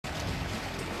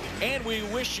And we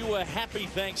wish you a happy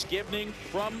Thanksgiving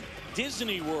from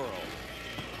Disney World.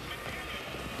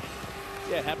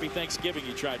 Yeah, happy Thanksgiving,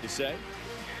 you tried to say.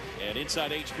 And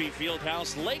inside HP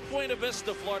Fieldhouse, Lake Buena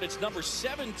Vista, Florida. It's number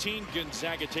 17,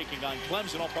 Gonzaga taking on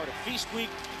Clemson, all part of Feast Week,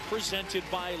 presented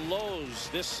by Lowe's.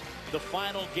 This, the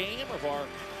final game of our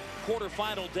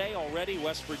quarterfinal day already.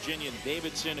 West Virginia and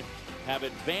Davidson have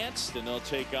advanced, and they'll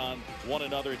take on one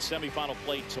another in semifinal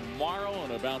play tomorrow.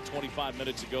 And about 25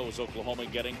 minutes ago was Oklahoma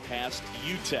getting past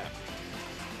UTEP.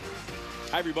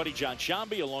 Hi, everybody. John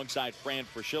Shambi alongside Fran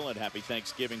Fraschilla. Happy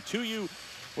Thanksgiving to you.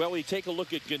 Well, we take a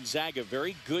look at Gonzaga.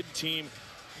 Very good team.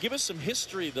 Give us some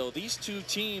history, though. These two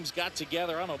teams got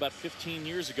together, I don't know, about 15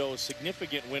 years ago. A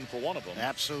significant win for one of them.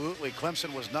 Absolutely.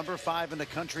 Clemson was number 5 in the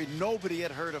country. Nobody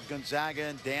had heard of Gonzaga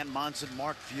and Dan Monson,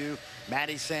 Mark Few,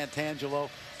 Matty Santangelo.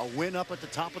 A win up at the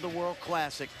top of the World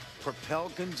Classic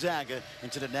propelled Gonzaga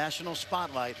into the national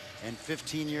spotlight. And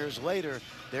 15 years later,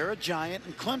 they're a giant.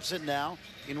 And Clemson now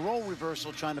in role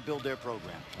reversal trying to build their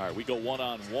program. All right, we go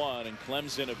one-on-one, and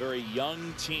Clemson, a very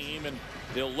young team, and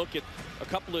they'll look at a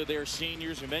couple of their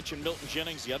seniors. We mentioned Milton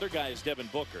Jennings. The other guy is Devin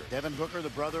Booker. Devin Booker, the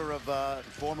brother of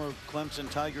former Clemson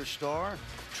Tiger star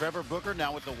Trevor Booker,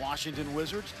 now with the Washington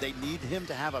Wizards. They need him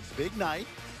to have a big night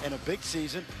and a big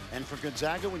season. And for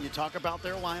Gonzaga, when you talk about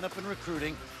their lineup and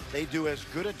recruiting, they do as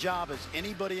good a job as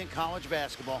anybody in college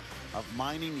basketball of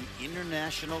mining the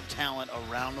international talent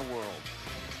around the world.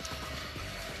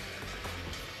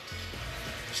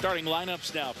 Starting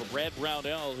lineups now for Brad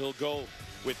Brownell. He'll go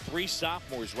with 3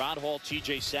 sophomores: Rod Hall,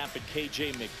 T.J. Sapp, and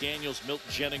K.J. McDaniels.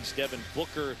 Milton Jennings, Devin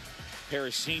Booker, pair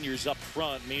of seniors up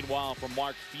front. Meanwhile, for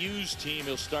Mark Few's team,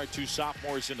 he'll start 2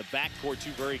 sophomores in the backcourt,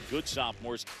 2 very good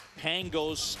sophomores,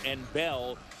 Pangos and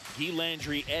Bell. Guy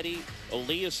Landry, Eddy,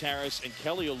 Elias Harris, and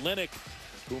Kelly Olynyk,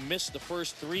 who missed the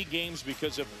first 3 games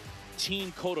because of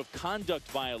team code of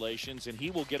conduct violations, and he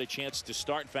will get a chance to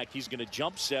start. In fact, he's going to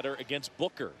jump setter against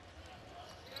Booker.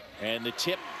 And the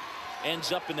tip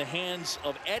ends up in the hands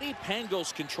of Eddy.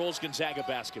 Pangos controls Gonzaga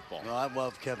basketball. Well, I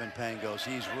love Kevin Pangos.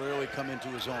 He's really come into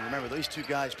his own. Remember, these 2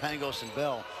 guys, Pangos and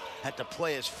Bell, had to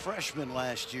play as freshmen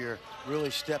last year. Really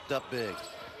stepped up big.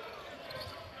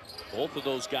 Both of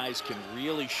those guys can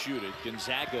really shoot it.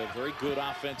 Gonzaga, a very good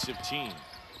offensive team.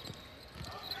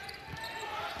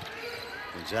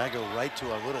 Gonzaga right to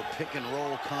a little pick and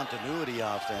roll continuity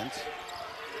offense.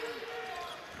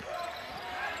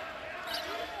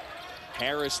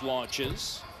 Harris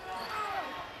launches.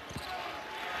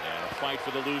 And a fight for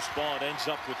the loose ball. It ends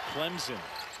up with Clemson.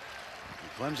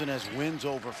 Clemson has wins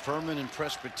over Furman and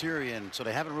Presbyterian, so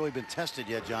they haven't really been tested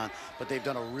yet, John, but they've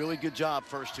done a really good job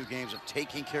first 2 games of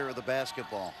taking care of the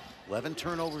basketball. 11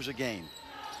 turnovers a game.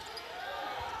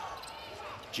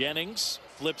 Jennings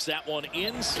flips that one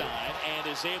inside and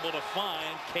is able to find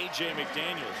K.J.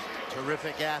 McDaniels.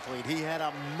 Terrific athlete. He had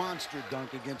a monster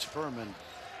dunk against Furman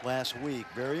last week.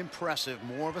 Very impressive.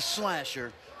 More of a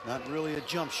slasher, not really a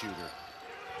jump shooter.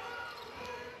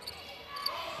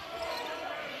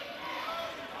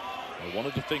 Well, one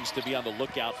of the things to be on the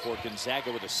lookout for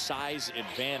Gonzaga with a size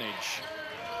advantage.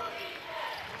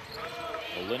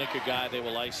 Olynyk, a guy they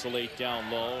will isolate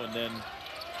down low, and then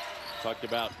talked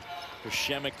about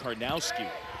Przemek Karnowski.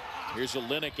 Here's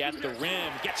Olynyk at the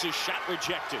rim, gets his shot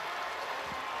rejected.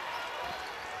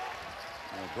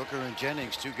 Booker and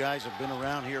Jennings, 2 guys have been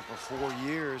around here for 4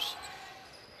 years.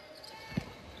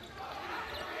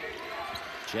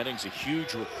 Jennings, a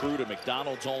huge recruit, a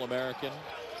McDonald's All-American.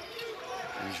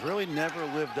 He's really never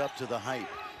lived up to the hype,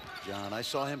 John. I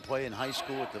saw him play in high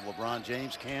school at the LeBron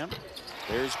James camp.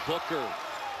 There's Booker.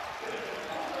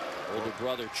 Older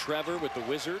brother Trevor with the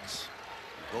Wizards.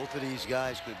 Both of these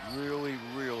guys could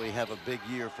really have a big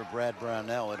year for Brad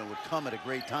Brownell, and it would come at a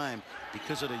great time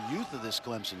because of the youth of this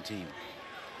Clemson team.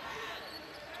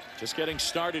 Just getting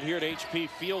started here at HP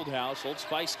Fieldhouse. Old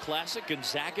Spice Classic,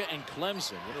 Gonzaga and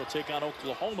Clemson. We'll take on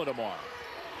Oklahoma tomorrow.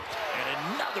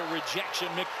 And another rejection.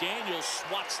 McDaniels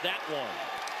swats that one.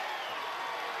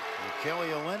 And Kelly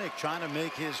Olynyk trying to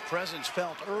make his presence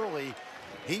felt early.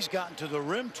 He's gotten to the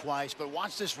rim twice, but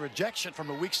watch this rejection from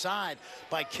the weak side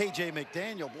by K.J.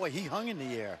 McDaniel. Boy, he hung in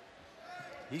the air.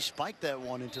 He spiked that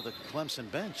one into the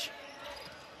Clemson bench.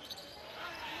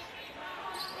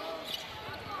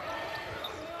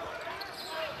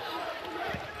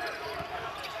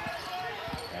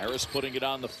 Harris putting it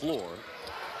on the floor.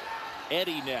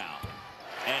 Eddy now,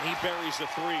 and he buries a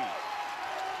 3.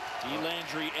 Guy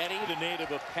Landry, Eddy, the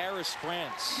native of Paris,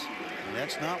 France. And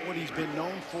that's not what he's been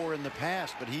known for in the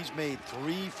past, but he's made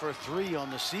 3 for 3 on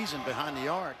the season behind the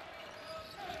arc.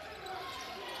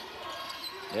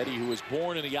 Eddy, who was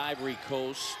born in the Ivory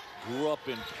Coast, grew up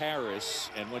in Paris,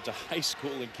 and went to high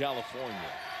school in California.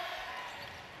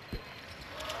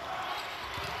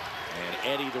 And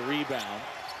Eddie the rebound.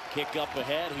 Kick up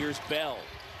ahead. Here's Bell.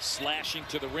 Slashing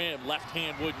to the rim. Left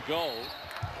hand wouldn't go.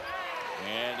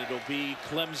 And it'll be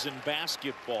Clemson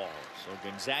basketball. So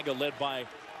Gonzaga led by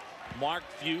Mark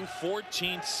Few,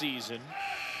 14th season.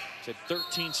 It's a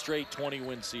 13 straight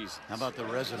 20-win season. How about the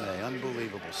resume?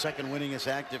 Unbelievable. Second winningest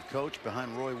active coach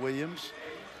behind Roy Williams.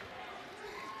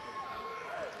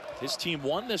 His team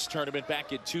won this tournament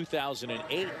back in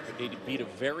 2008. They beat a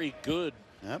very good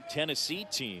Tennessee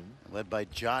team. Led by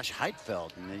Josh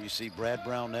Heitfeld. And then you see Brad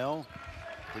Brownell.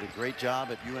 Did a great job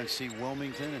at UNC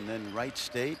Wilmington and then Wright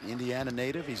State, Indiana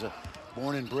native. He's a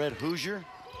born and bred Hoosier.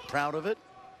 Proud of it.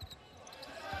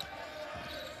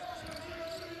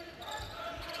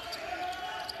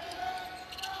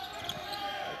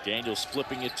 Daniels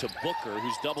flipping it to Booker,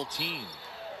 who's double teamed.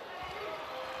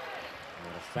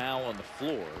 And a foul on the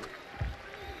floor.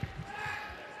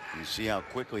 You see how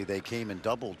quickly they came and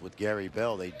doubled with Gary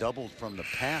Bell. They doubled from the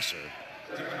passer.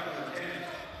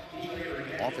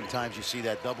 Oftentimes you see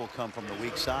that double come from the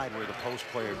weak side where the post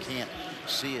player can't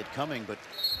see it coming. But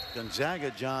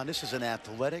Gonzaga, John, this is an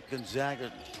athletic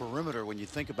Gonzaga perimeter when you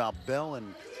think about Bell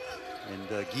and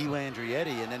Guy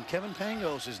Landrietti. And then Kevin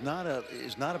Pangos is not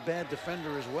a bad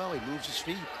defender as well. He moves his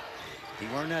feet. He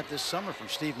learned that this summer from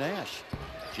Steve Nash.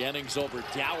 Jennings over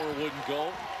Dower wouldn't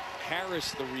go.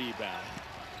 Harris the rebound.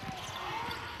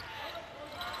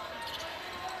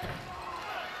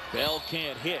 Bell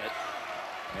can't hit.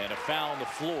 And a foul on the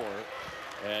floor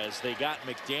as they got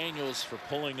McDaniels for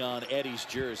pulling on Eddie's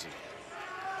jersey.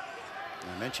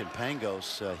 I mentioned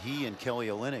Pangos. He and Kelly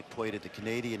Olynyk played at the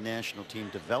Canadian national team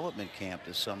development camp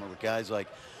this summer with guys like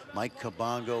Mike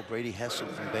Kabongo, Brady Hessel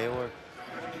from Baylor.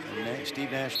 And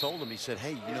Steve Nash told him, he said,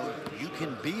 hey, you know, you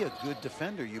can be a good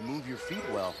defender. You move your feet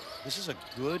well. This is a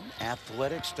good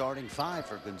athletic starting five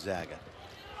for Gonzaga.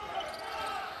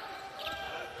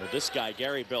 Well, this guy,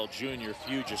 Gary Bell Jr.,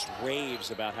 Few just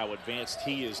raves about how advanced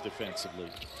he is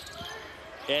defensively.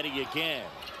 Eddie again.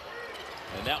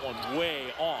 And that one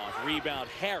way off. Rebound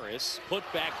Harris. Put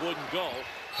back wouldn't go.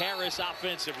 Harris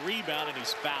offensive rebound, and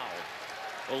he's fouled.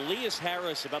 Elias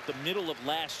Harris, about the middle of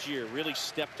last year, really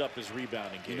stepped up his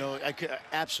rebounding game. You know,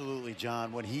 absolutely,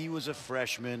 John. When he was a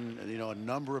freshman, you know, a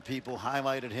number of people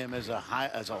highlighted him as a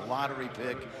lottery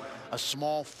pick, a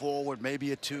small forward,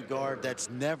 maybe a two guard. That's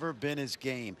never been his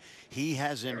game. He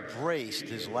has embraced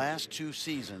his last two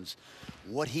seasons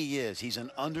what he is. He's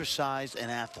an undersized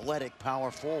and athletic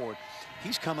power forward.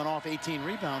 He's coming off 18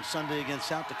 rebounds Sunday against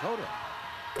South Dakota.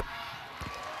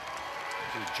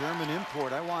 A German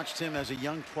import. I watched him as a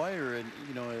young player in,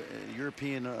 you know,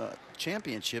 European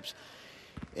championships,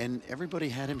 and everybody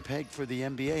had him pegged for the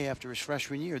NBA after his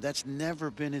freshman year. That's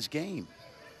never been his game.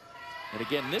 And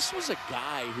again, this was a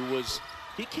guy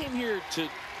he came here to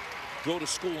go to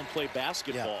school and play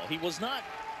basketball. Yeah. He was not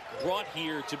brought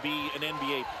here to be an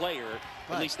NBA player.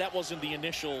 Right. At least that wasn't the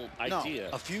initial idea. No,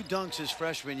 a few dunks his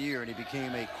freshman year, and he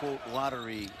became a, quote,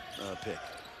 lottery pick.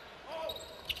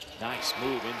 Nice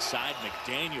move inside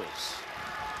McDaniels.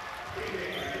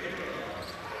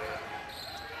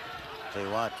 Tell you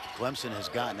what, Clemson has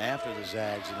gotten after the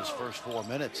Zags in his first 4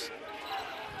 minutes.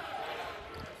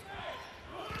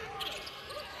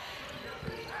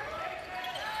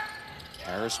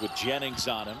 Harris with Jennings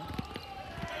on him.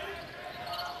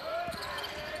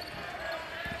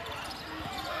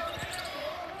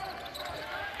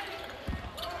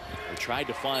 They tried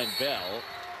to find Bell.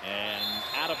 And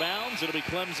out of bounds. It'll be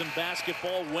Clemson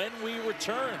basketball when we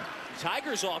return.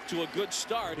 Tigers off to a good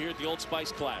start here at the Old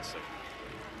Spice Classic.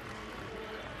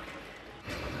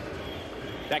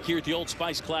 Back here at the Old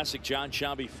Spice Classic, John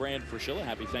Schaube, Fran Fraschilla.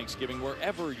 Happy Thanksgiving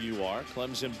wherever you are.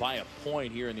 Clemson by a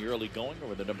point here in the early going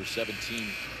over the number 17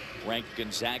 ranked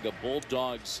Gonzaga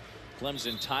Bulldogs.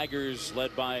 Clemson Tigers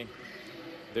led by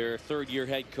their third-year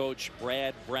head coach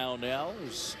Brad Brownell,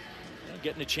 who's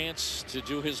getting a chance to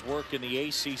do his work in the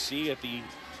ACC at the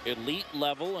elite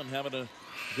level and having to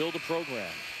build a program.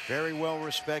 Very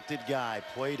well-respected guy.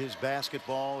 Played his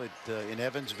basketball in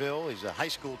Evansville. He's a high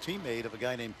school teammate of a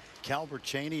guy named Calbert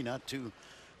Chaney. Not too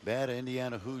bad.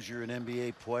 Indiana Hoosier, an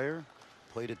NBA player.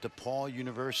 Played at DePaul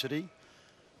University,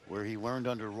 where he learned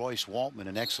under Royce Waltman,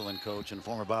 an excellent coach and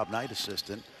former Bob Knight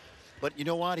assistant. But you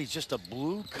know what? He's just a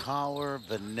blue-collar,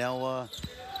 vanilla,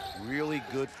 really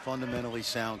good, fundamentally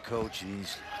sound coach, and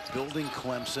he's building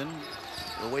Clemson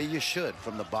the way you should,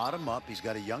 from the bottom up. He's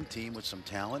got a young team with some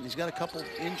talent. He's got a couple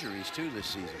injuries too this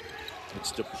season.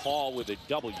 It's DePaul with a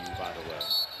W, by the way.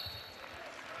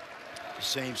 The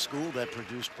same school that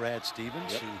produced Brad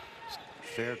Stevens, yep. Who's a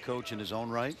fair coach in his own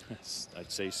right.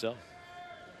 I'd say so.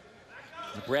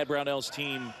 Brad Brownell's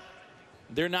team,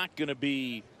 they're not going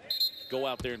to go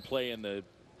out there and play in the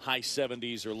high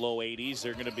 70s or low 80s.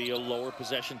 They're going to be a lower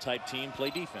possession type team, play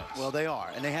defense. Well, they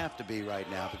are, and they have to be right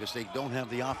now because they don't have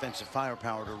the offensive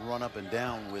firepower to run up and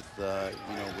down with, you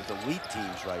know, with elite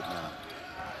teams right now.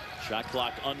 Shot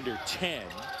clock under 10.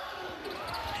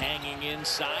 Hanging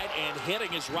inside and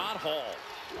hitting is Rod Hall.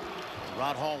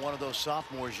 Rod Hall, one of those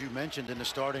sophomores you mentioned in the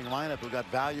starting lineup who got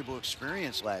valuable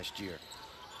experience last year.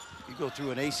 You go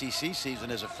through an ACC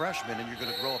season as a freshman and you're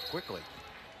going to grow up quickly.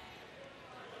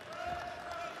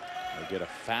 They get a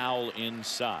foul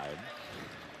inside.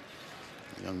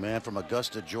 Young man from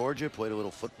Augusta, Georgia, played a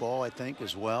little football, I think,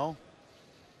 as well.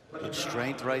 Good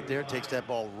strength right there. Takes that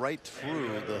ball right through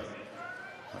the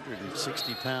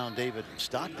 160-pound David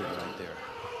Stockton right there.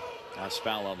 Last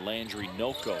foul on Landry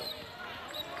Noko.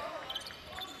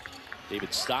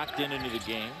 David Stockton into the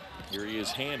game. Here he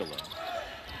is handling.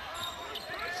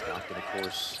 Stockton, of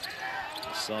course,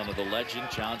 the son of the legend,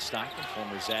 John Stockton,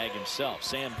 former Zag himself.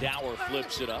 Sam Dower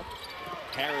flips it up.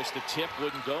 Harris the tip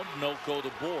wouldn't go. Noko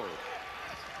the board.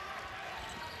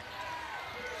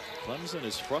 Clemson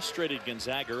has frustrated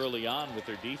Gonzaga early on with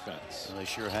their defense. Well, they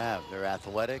sure have. They're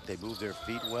athletic. They move their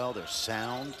feet well. They're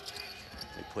sound.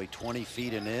 They play 20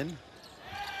 feet and in.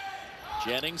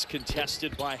 Jennings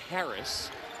contested by Harris.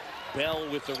 Bell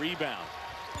with the rebound.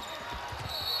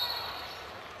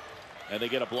 And they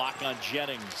get a block on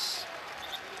Jennings.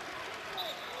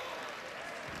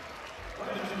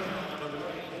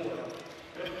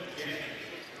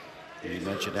 You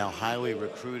mentioned how highly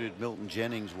recruited Milton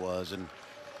Jennings was, and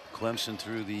Clemson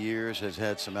through the years has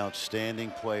had some outstanding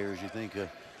players. You think of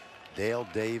Dale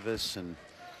Davis and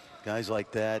guys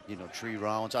like that, you know, Tree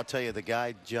Rollins. I'll tell you, the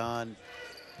guy, John,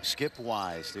 Skip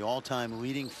Wise, the all-time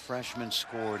leading freshman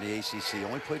scorer in the ACC.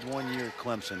 Only played 1 year at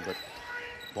Clemson, but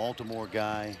Baltimore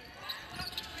guy.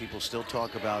 People still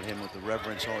talk about him with the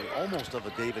reverence almost of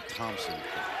a David Thompson.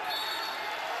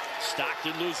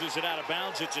 Stockton loses it out of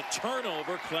bounds. It's a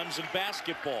turnover. Clemson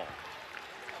basketball.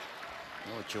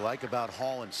 You know, what you like about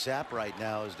Hall and Sapp right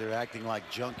now is they're acting like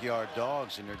junkyard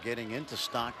dogs, and they're getting into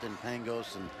Stockton,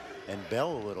 Pangos, and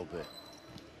Bell a little bit.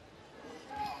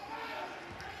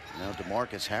 Now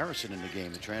DeMarcus Harrison in the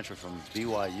game, the transfer from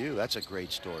BYU. That's a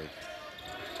great story.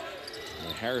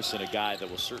 And Harrison, a guy that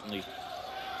will certainly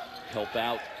help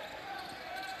out.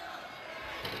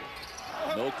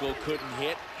 Noko couldn't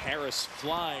hit. Harris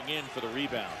flying in for the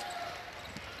rebound.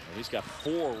 And he's got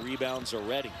 4 rebounds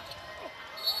already.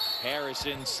 Harris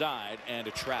inside and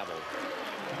a travel.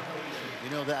 You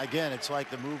know, that again, it's like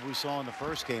the move we saw in the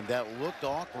first game that looked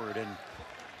awkward, and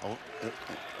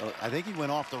I think he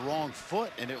went off the wrong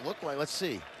foot, and it looked like, let's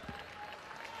see.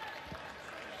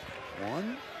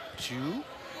 1, 2.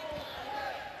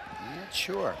 Not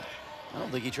sure. I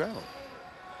don't think he traveled.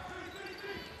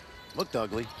 Looked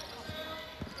ugly.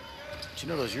 But you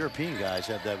know, those European guys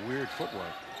have that weird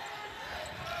footwork.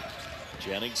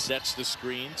 Jennings sets the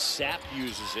screen. Sapp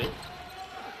uses it.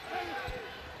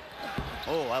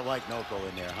 Oh, I like Noko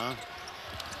in there, huh?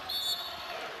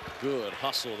 Good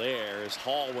hustle there as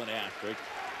Hall went after it.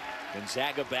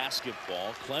 Gonzaga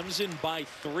basketball. Clemson by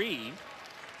 3.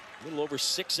 A little over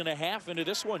 6.5 into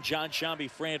this one. John Shambi,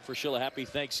 Fran Fraschilla, happy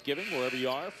Thanksgiving wherever you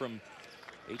are from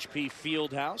HP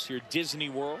Fieldhouse, here at Disney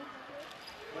World.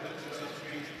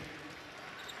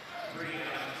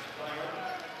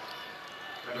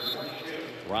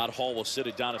 Rod Hall will sit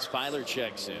it down as Filer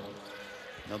checks in.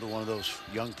 Another one of those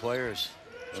young players.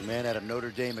 A man out of Notre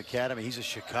Dame Academy. He's a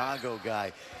Chicago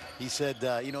guy. He said,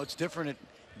 you know, it's different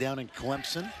down in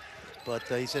Clemson, but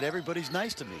he said everybody's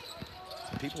nice to me.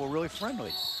 People are really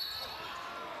friendly.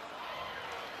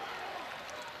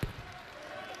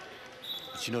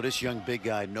 But you know, this young big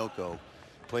guy, Noko,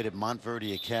 played at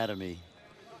Montverde Academy.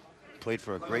 Played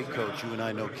for a great coach. You and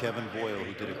I know Kevin Boyle,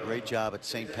 who did a great job at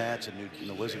St. Pat's in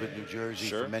Elizabeth, New Jersey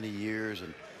for many years.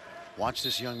 And watch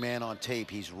this young man on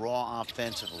tape. He's raw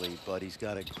offensively, but he's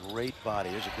got a great body.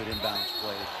 There's a good inbounds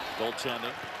play.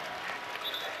 Goaltending.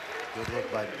 Good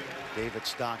look by David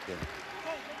Stockton.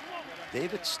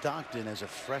 David Stockton, as a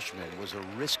freshman, was a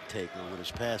risk taker with his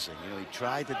passing. You know, he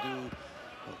tried to do,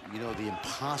 you know, the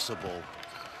impossible.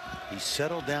 He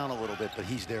settled down a little bit, but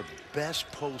he's their best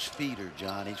post feeder,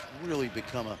 John. He's really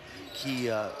become a key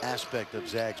aspect of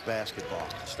Zag's basketball.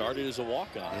 Started as a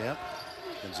walk-on. Yep.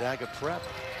 Gonzaga prep.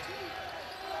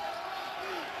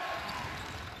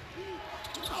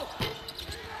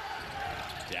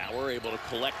 Dower able to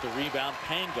collect the rebound.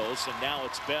 Pangos, and now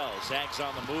it's Bell. Zag's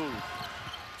on the move.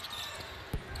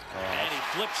 And he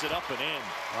flips it up and in.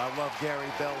 I love Gary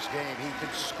Bell's game. He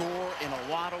can score in a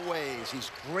lot of ways.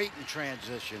 He's great in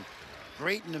transition,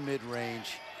 great in the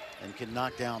mid-range, and can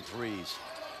knock down threes.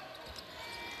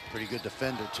 Pretty good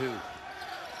defender, too.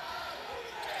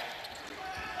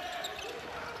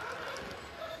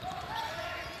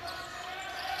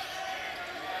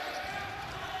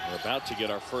 We're about to get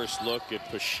our first look at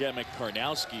Pashemik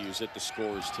Karnowski, who's at the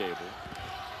scorer's table.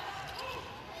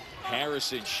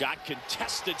 Harrison shot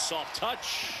contested, soft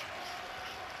touch.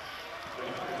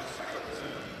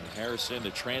 Harrison,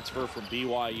 the transfer from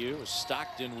BYU.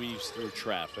 Stockton weaves through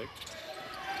traffic.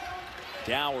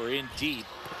 Dower in deep.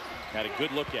 Had a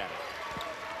good look at it.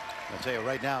 I'll tell you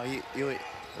right now,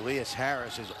 Elias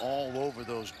Harris is all over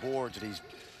those boards, and he's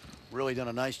really done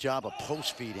a nice job of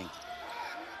post feeding.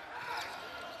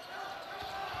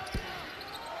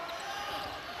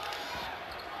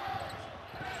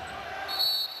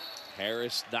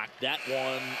 Harris knocked that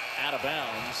one out of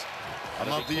bounds. I'm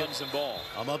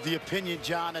of the opinion,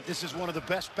 John, that this is one of the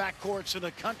best backcourts in the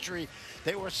country.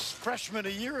 They were freshmen a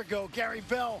year ago. Gary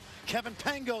Bell, Kevin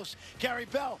Pangos. Gary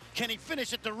Bell, can he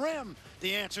finish at the rim?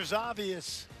 The answer's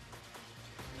obvious.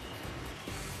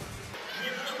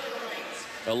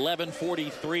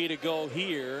 11:43 to go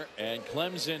here, and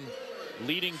Clemson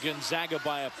leading Gonzaga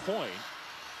by a point.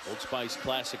 Old Spice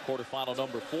Classic quarterfinal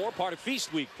number 4, part of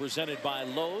Feast Week, presented by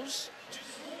Lowe's.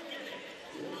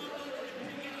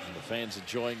 And the fans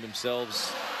enjoying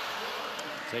themselves,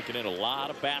 taking in a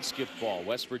lot of basketball.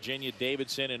 West Virginia,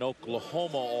 Davidson, and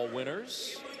Oklahoma all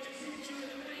winners.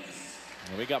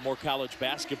 And we got more college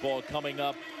basketball coming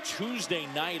up Tuesday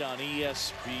night on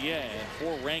ESPN.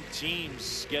 4 ranked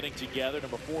teams getting together.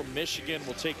 Number 4 Michigan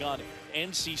will take on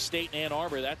NC State and Ann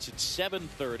Arbor. That's at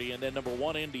 7:30. And then number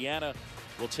 1 Indiana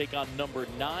will take on number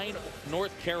 9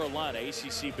 North Carolina.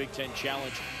 ACC Big Ten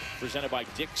Challenge presented by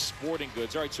Dick's Sporting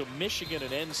Goods. All right, so Michigan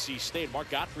and NC State. Mark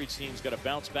Gottfried's team's got to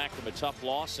bounce back from a tough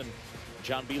loss, and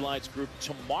John Beilein's group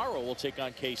tomorrow will take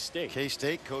on K-State.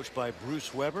 K-State coached by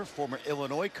Bruce Weber, former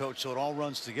Illinois coach, so it all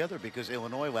runs together because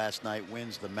Illinois last night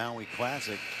wins the Maui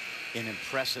Classic in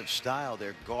impressive style.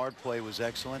 Their guard play was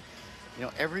excellent. You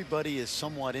know, everybody is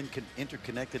somewhat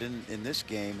interconnected in this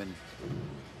game, and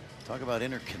talk about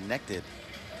interconnected.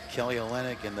 Kelly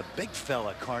Olynyk and the big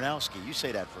fella Karnowski. You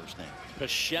say that first name.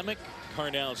 Pashemik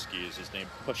Karnowski is his name.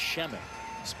 Pashemik,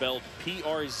 spelled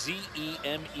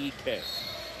P-R-Z-E-M-E-K.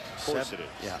 Of course it is.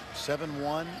 Yeah,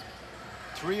 7'1",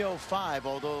 305.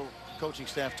 Although coaching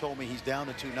staff told me he's down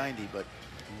to 290, but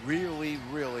really,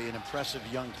 really an impressive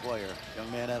young player.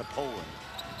 Young man out of Poland.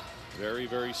 Very,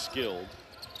 very skilled.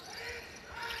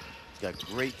 He's got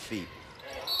great feet.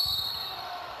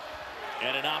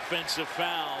 And an offensive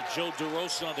foul. Joe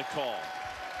DeRosa on the call.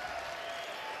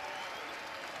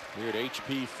 Here at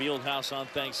HP Fieldhouse on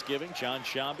Thanksgiving, John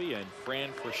Shambi and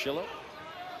Fran Fraschillo.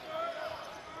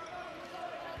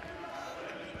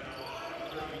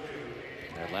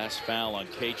 That last foul on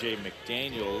KJ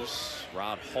McDaniels.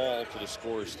 Rod Hall to the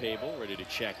scorer's table, ready to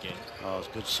check in. Oh, it's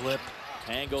a good slip.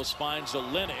 Pangos finds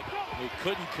Olynyk, who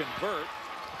couldn't convert.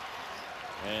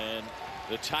 And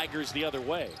the Tigers the other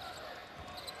way.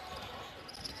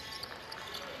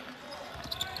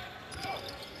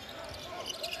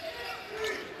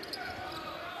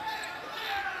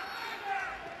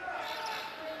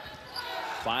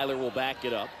 Filer will back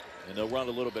it up, and they'll run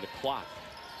a little bit of clock.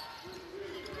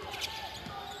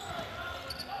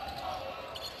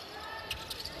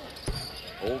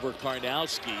 Over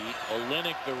Karnowski,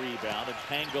 Olynyk the rebound, and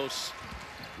Pangos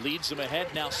leads them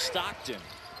ahead. Now Stockton.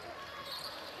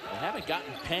 They haven't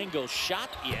gotten Pangos shot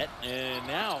yet, and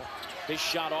now his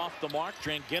shot off the mark.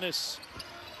 Dranginis.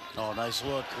 Oh, nice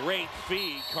look. Great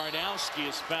feed. Karnowski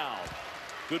is fouled.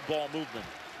 Good ball movement.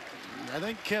 I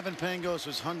think Kevin Pangos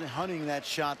was hunting that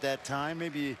shot that time.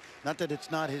 Maybe not that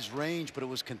it's not his range, but it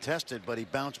was contested, but he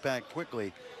bounced back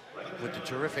quickly with the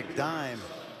terrific dime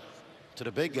to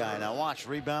the big guy. Now watch,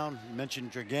 rebound. You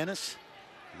mentioned Dranginis,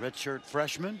 redshirt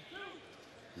freshman,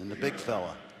 and the big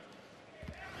fella.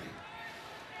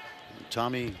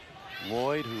 Tommy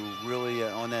Lloyd, who really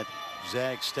on that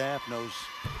Zag staff knows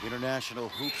international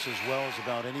hoops as well as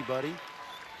about anybody.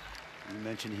 You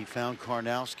mentioned he found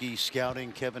Karnowski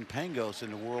scouting Kevin Pangos in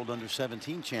the World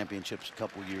Under-17 Championships a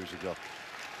couple years ago.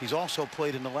 He's also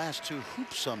played in the last 2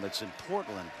 hoop summits in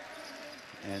Portland.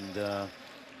 And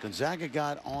Gonzaga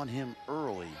got on him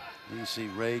early. You see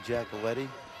Ray Giacoletti,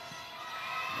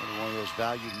 one of those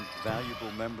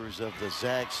valuable members of the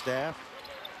Zag staff.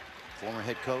 Former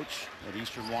head coach at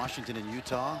Eastern Washington in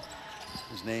Utah.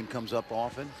 His name comes up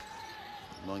often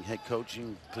among head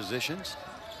coaching positions,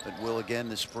 but will again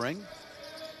this spring.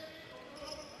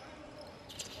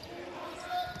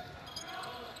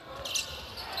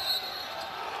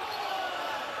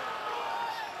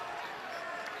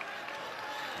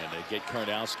 And they get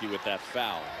Karnowski with that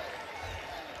foul.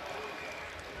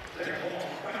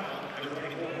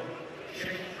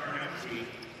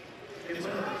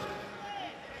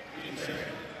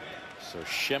 So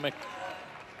Shemek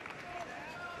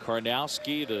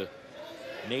Karnowski, the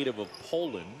native of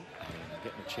Poland, and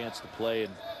getting a chance to play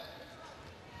in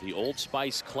the Old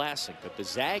Spice Classic that the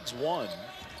Zags won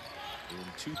in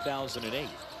 2008.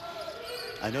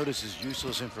 I know this is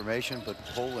useless information, but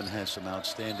Poland has some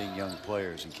outstanding young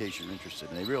players, in case you're interested,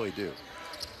 and they really do.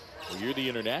 Well, you're the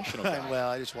international guy. Well,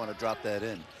 I just want to drop that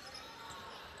in.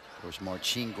 Of course,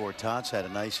 Marcin Gortat's had a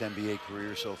nice NBA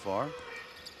career so far.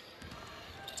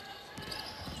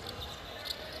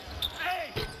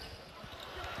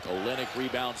 Olynyk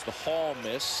rebounds the Hall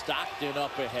miss. Stockton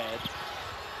up ahead.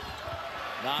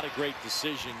 Not a great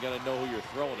decision. Got to know who you're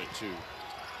throwing it to.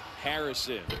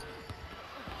 Harrison.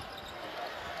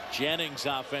 Jennings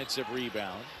offensive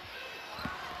rebound.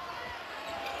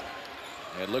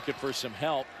 And looking for some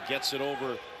help. Gets it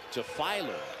over to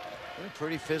Filer. A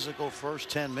pretty physical first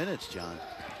 10 minutes, John.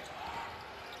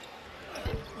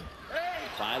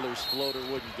 Filer's floater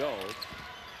wouldn't go.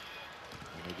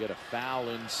 And we get a foul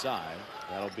inside.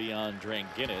 That'll be on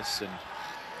Dranginis. And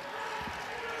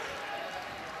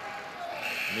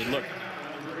I mean, look,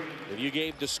 if you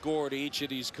gave the score to each of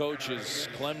these coaches,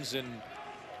 Clemson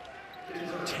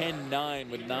 10-9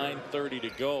 with 9:30 to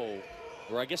go.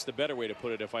 Or I guess the better way to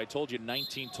put it, if I told you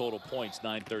 19 total points,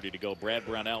 9:30 to go, Brad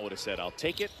Brownell would have said, I'll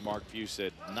take it. Mark Few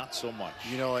said, not so much.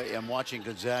 You know, I'm watching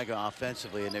Gonzaga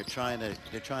offensively, and they're trying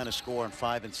to score on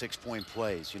 5- and 6-point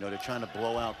plays. You know, they're trying to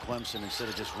blow out Clemson instead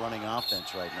of just running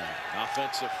offense right now.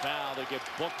 Offensive foul. They get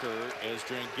Booker as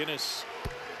Dranginis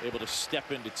able to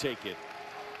step in to take it.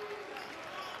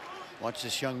 Watch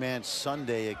this young man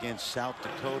Sunday against South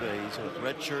Dakota. He's a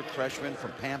redshirt freshman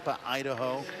from Pampa,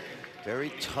 Idaho.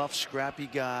 Very tough, scrappy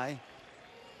guy.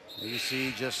 You see,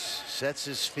 he just sets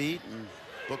his feet and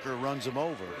Booker runs him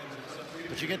over.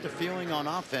 But you get the feeling on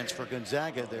offense for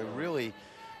Gonzaga,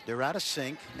 they're out of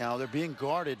sync. Now they're being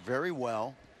guarded very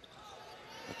well,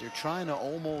 but they're trying to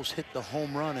almost hit the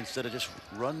home run instead of just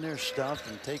run their stuff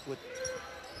and take what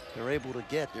they're able to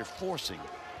get. They're forcing.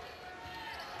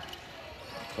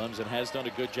 Clemson has done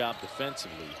a good job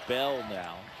defensively. Bell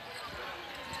now.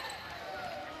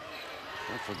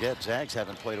 Don't forget, Zags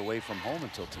haven't played away from home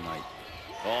until tonight.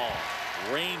 Oh,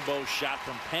 rainbow shot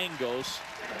from Pangos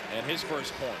and his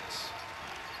first points.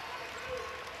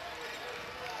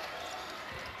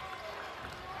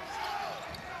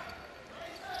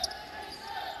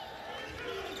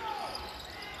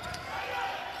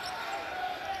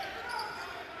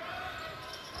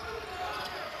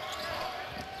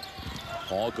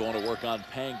 Hall going to work on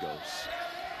Pangos.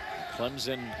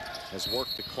 Clemson has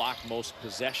worked the clock most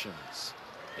possessions.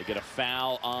 They get a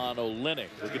foul on Olynyk.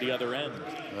 Look at the other end.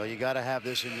 Well, you got to have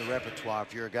this in your repertoire.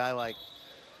 If you're a guy like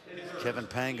Kevin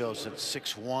Pangos at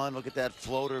 6'1", look at that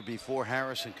floater before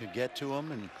Harrison could get to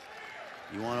him, and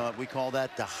you want to, we call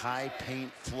that the high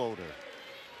paint floater.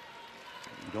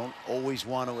 You don't always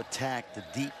want to attack the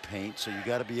deep paint, so you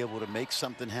got to be able to make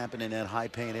something happen in that high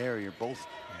paint area. Both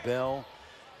Bell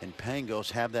and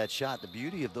Pangos have that shot. The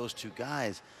beauty of those two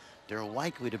guys, they're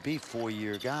likely to be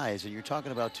 4-year guys, and you're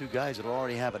talking about two guys that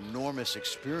already have enormous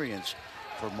experience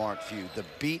for Mark Few. The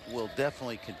beat will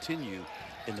definitely continue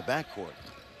in the backcourt.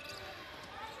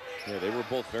 Yeah, they were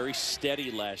both very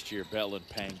steady last year, Bell and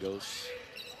Pangos.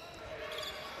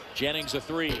 Jennings a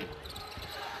three.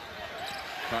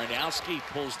 Karnowski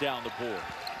pulls down the board.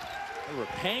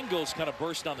 Remember, Pangos kind of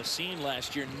burst on the scene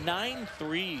last year. 9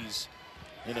 threes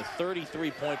in a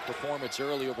 33-point performance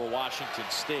early over Washington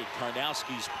State.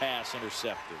 Karnowski's pass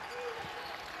intercepted.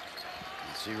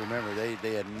 See, remember,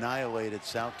 they annihilated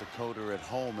South Dakota at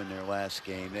home in their last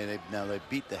game. Now they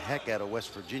beat the heck out of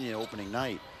West Virginia opening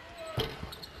night.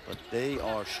 But they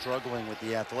are struggling with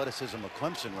the athleticism of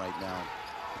Clemson right now.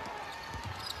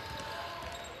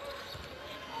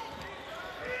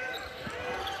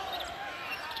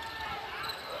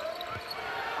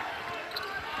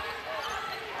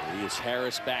 Elias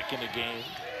Harris back in the game.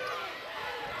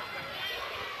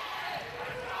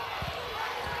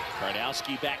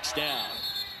 Karnowski backs down.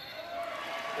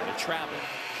 And a travel.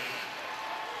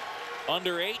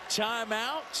 Under 8,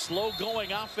 timeout. Slow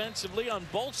going offensively on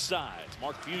both sides.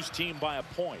 Mark Few's team by a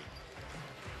point.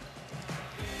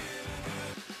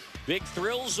 Big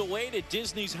thrills await at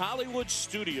Disney's Hollywood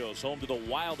Studios, home to the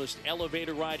wildest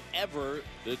elevator ride ever,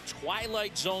 the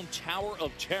Twilight Zone Tower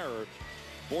of Terror.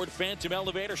 Board Phantom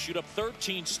elevator, shoot up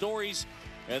 13 stories,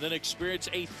 and then experience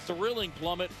a thrilling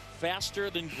plummet faster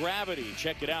than gravity.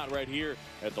 Check it out right here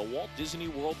at the Walt Disney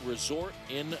World Resort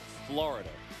in Florida.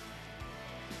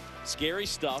 Scary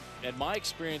stuff, and my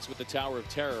experience with the Tower of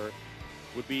Terror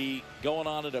would be going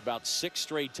on it about 6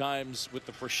 straight times with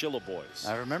the Fraschilla boys.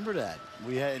 I remember that.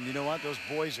 We had, and you know what? Those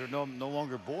boys are no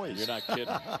longer boys. You're not kidding.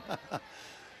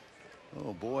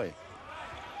 Oh boy.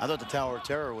 I thought the Tower of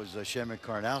Terror was Shemek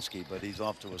Karnowski, but he's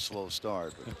off to a slow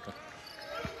start.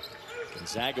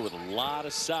 Gonzaga with a lot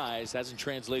of size hasn't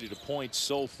translated to points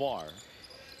so far.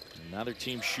 Another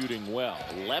team shooting well.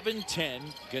 11-10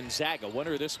 Gonzaga.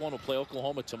 Winner of this one will play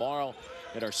Oklahoma tomorrow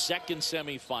in our second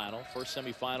semifinal. First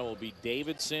semifinal will be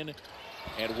Davidson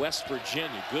and West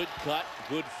Virginia. Good cut,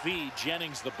 good feed.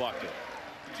 Jennings the bucket.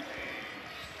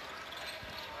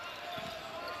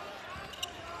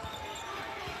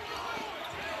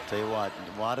 Tell you what,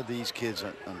 a lot of these kids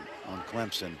on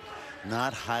Clemson,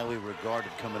 not highly regarded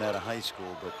coming out of high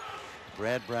school, but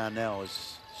Brad Brownell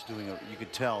is doing you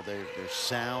could tell they're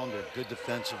sound, they're good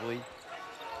defensively.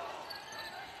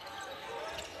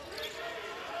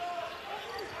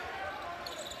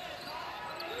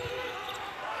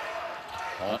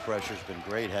 Ball pressure's been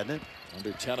great, hasn't it?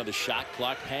 Under 10 on the shot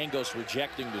clock. Pangos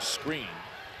rejecting the screen.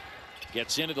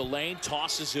 Gets into the lane,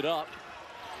 tosses it up.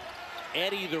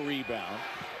 Eddie the rebound.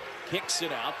 Kicks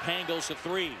it out. Pangos a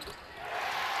three.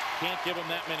 Can't give him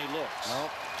that many looks.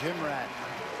 Nope. Jim Rat.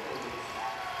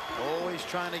 Always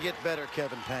trying to get better,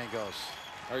 Kevin Pangos.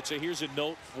 All right, so here's a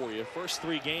note for you. First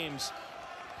 3 games,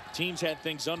 teams had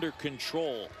things under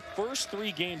control. First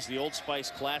 3 games, the Old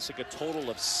Spice Classic, a total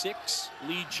of 6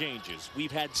 lead changes. We've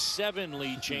had 7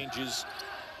 lead changes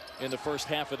in the first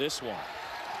half of this one.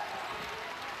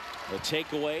 The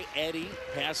takeaway, Eddie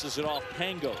passes it off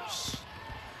Pangos.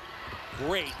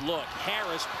 Great look.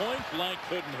 Harris point blank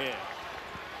couldn't hit.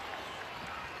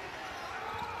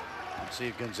 Let's see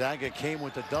if Gonzaga came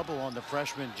with a double on the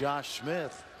freshman Josh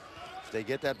Smith. If they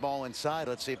get that ball inside,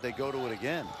 let's see if they go to it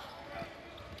again.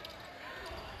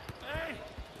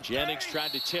 Jennings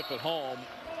tried to tip it home,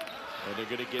 and they're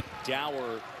going to get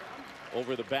Dower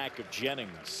over the back of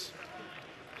Jennings.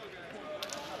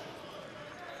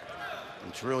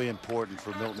 It's really important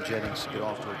for Milton Jennings to get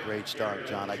off to a great start,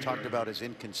 John. I talked about his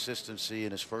inconsistency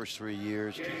in his first 3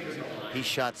 years. He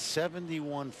shot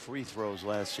 71 free throws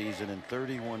last season in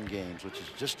 31 games, which is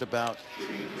just about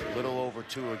a little over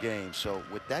 2 a game. So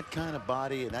with that kind of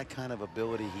body and that kind of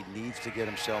ability, he needs to get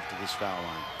himself to this foul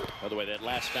line. By the way, that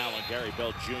last foul on Gary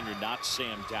Bell Jr., not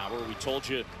Sam Dower. We told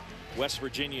you West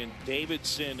Virginia and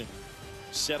Davidson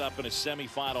set up in a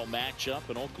semifinal matchup,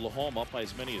 and Oklahoma up by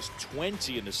as many as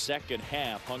 20 in the second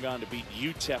half. Hung on to beat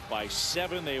UTEP by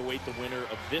 7. They await the winner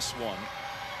of this one.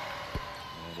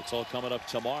 And it's all coming up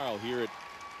tomorrow here at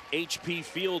HP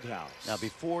Fieldhouse. Now,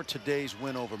 before today's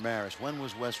win over Marist, when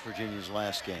was West Virginia's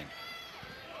last game?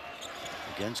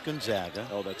 Against Gonzaga.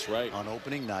 Oh, that's right. On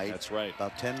opening night. That's right.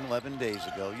 About 10, 11 days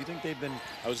ago. You think they've been...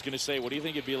 I was going to say, what do you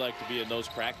think it'd be like to be in those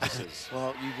practices?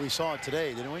 Well, we saw it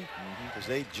today, didn't we? Because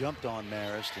they jumped on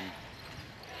Marist and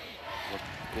looked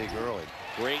big early.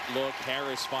 Great look.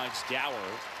 Harris finds Dower.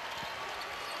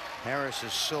 Harris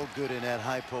is so good in that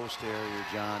high post area,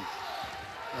 John.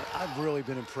 I've really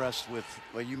been impressed with,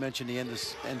 well, you mentioned the end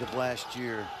of last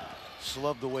year. Just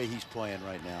love the way he's playing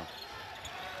right now.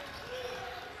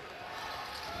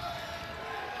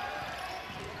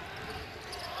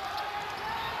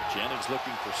 Jennings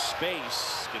looking for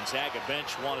space. Gonzaga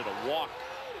bench wanted a walk.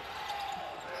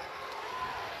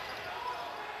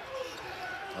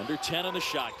 Under 10 on the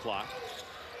shot clock.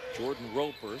 Jordan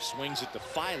Roper swings it to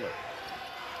Filer.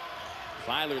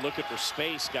 Filer looking for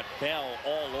space. Got Bell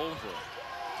all over.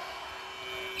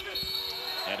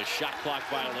 And a shot clock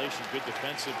violation. Good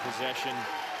defensive possession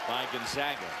by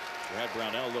Gonzaga. Brad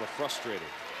Brownell a little frustrated.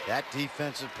 That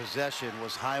defensive possession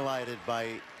was highlighted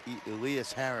by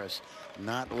Elias Harris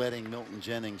not letting Milton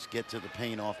Jennings get to the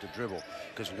paint off the dribble,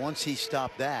 because once he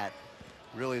stopped that,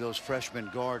 really those freshman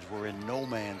guards were in no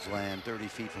man's land 30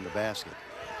 feet from the basket.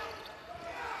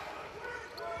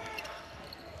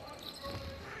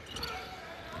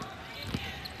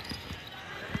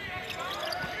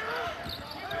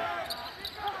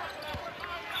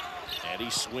 And he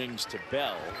swings to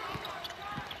Bell.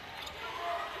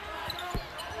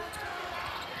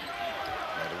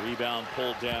 And a rebound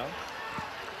pulled down.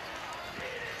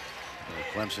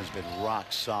 Clemson's been rock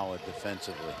solid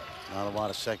defensively. Not a lot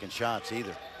of second shots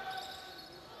either.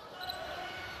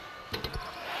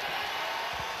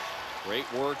 Great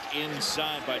work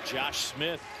inside by Josh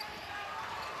Smith.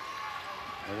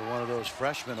 Another one of those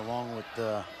freshmen along with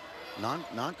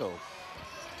Nonko.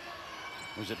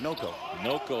 Was it Noko?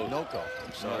 Noko.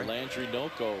 I'm sorry. Landry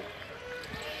Noko.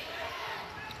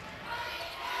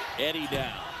 Eddie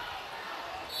down.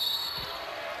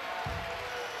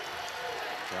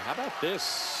 So how about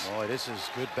this? Boy, this is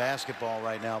good basketball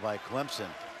right now by Clemson.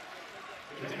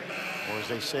 Or as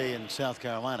they say in South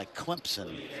Carolina,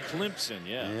 Clemson. Clemson,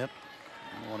 yeah. Yep.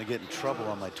 I don't want to get in trouble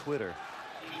on my Twitter,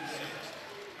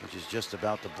 which is just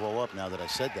about to blow up now that I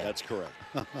said that. That's correct.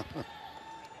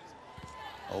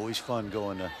 Always fun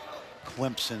going to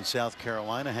Clemson, South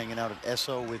Carolina, hanging out at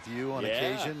SO with you on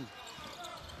occasion.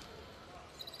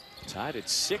 Tied at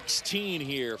 16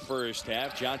 here first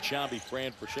half. John Chambi,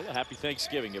 Fran Fraschilla. Happy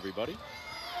Thanksgiving, everybody.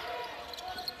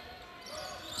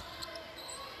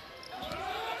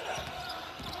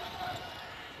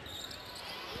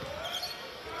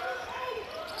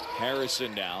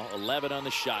 Harrison now, 11 on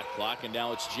the shot clock, and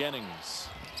now it's Jennings.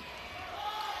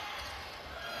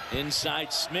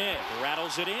 Inside Smith,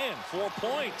 rattles it in, 4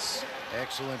 points.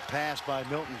 Excellent pass by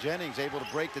Milton Jennings, able to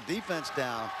break the defense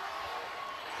down.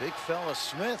 Big fella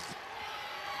Smith,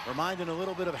 reminding a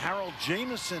little bit of Harold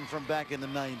Jamison from back in the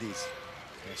 90s.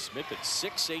 And Smith at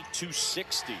 6'8",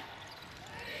 260.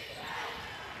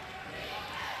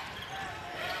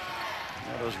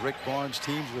 Those Rick Barnes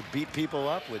teams would beat people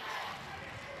up with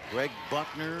Greg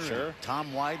Buckner,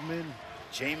 Tom Weidman,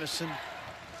 Jamison.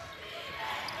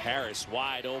 Harris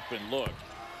wide open look.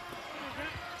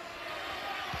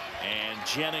 And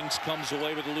Jennings comes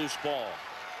away with a loose ball.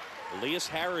 Elias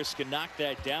Harris can knock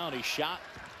that down. He shot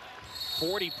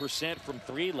 40% from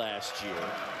 3 last year.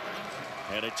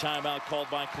 And a timeout called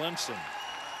by Clemson.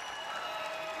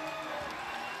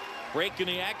 Breaking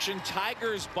the action,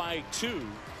 Tigers by 2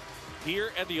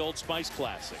 here at the Old Spice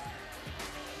Classic.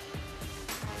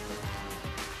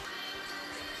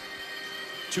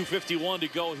 2:51 to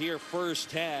go here first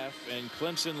half, and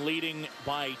Clemson leading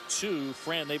by 2.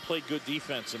 Fran, they played good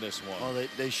defense in this one. Well,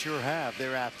 they sure have.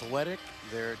 They're athletic.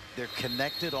 They're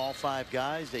connected, all 5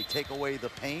 guys. They take away the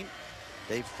paint.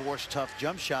 They force tough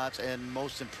jump shots, and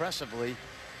most impressively,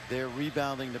 they're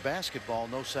rebounding the basketball.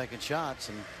 No second shots,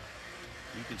 and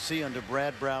you can see under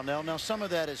Brad Brownell. Now, some of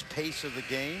that is pace of the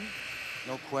game,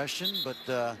 no question, but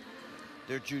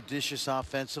they're judicious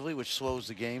offensively, which slows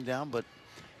the game down. But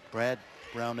Brad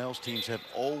Brownell's teams have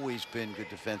always been good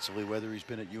defensively, whether he's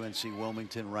been at UNC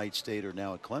Wilmington, Wright State, or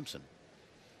now at Clemson.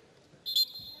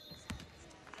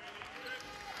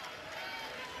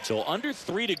 So under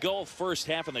 3 to go first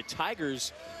half, and the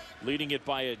Tigers leading it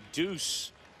by a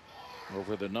deuce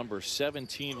over the number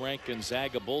 17 ranked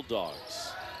Gonzaga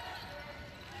Bulldogs.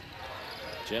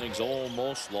 Jennings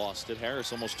almost lost it.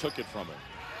 Harris almost took it from him.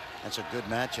 That's a good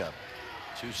matchup.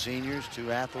 2 seniors,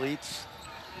 2 athletes.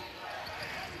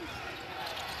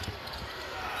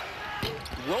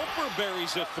 Roper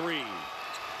buries a 3.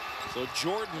 So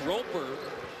Jordan Roper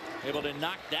able to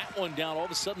knock that one down. All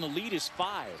of a sudden the lead is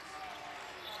 5.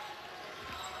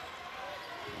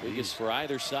 Biggest for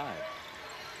either side.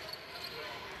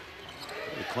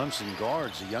 The Clemson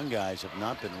guards, the young guys, have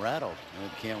not been rattled. You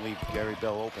can't leave Gary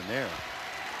Bell open there.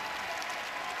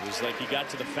 It was like he got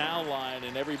to the foul line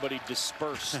and everybody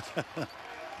dispersed.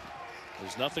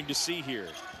 There's nothing to see here.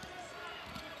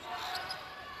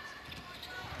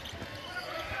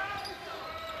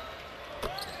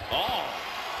 Oh,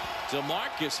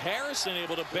 DeMarcus Harrison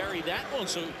able to bury that one.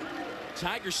 So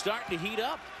Tigers starting to heat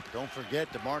up. Don't forget,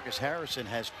 DeMarcus Harrison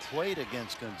has played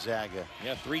against Gonzaga.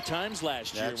 Yeah, 3 times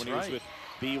last year when he was with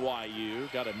BYU.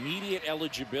 Got immediate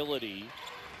eligibility.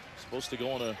 Supposed to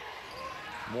go on a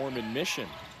Mormon mission.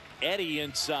 Eddie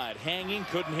inside, hanging,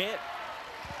 couldn't hit.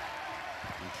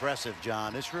 Impressive,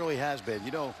 John. This really has been.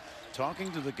 You know, talking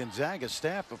to the Gonzaga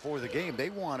staff before the game, they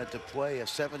wanted to play a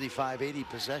 75-80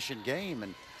 possession game,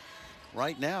 and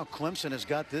right now Clemson has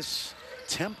got this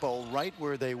tempo right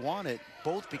where they want it,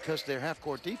 both because their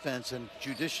half-court defense and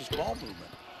judicious ball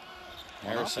movement.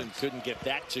 Harrison couldn't get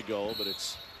that to go, but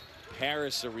it's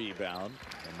Harris a rebound,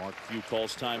 and Mark Few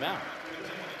calls timeout.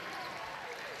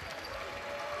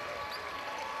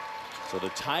 So the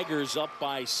Tigers up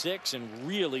by 6 and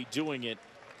really doing it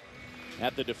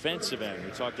at the defensive end.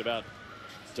 We talked about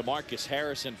DeMarcus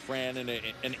Harrison, Fran, and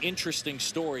an interesting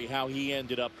story how he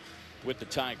ended up with the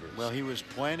Tigers. Well, he was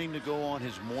planning to go on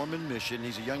his Mormon mission.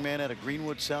 He's a young man out of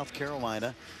Greenwood, South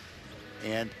Carolina.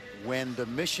 And when the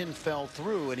mission fell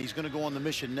through and he's going to go on the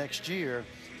mission next year,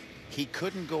 he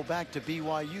couldn't go back to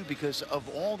BYU because of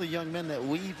all the young men that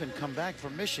leave and come back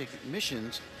from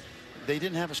missions, they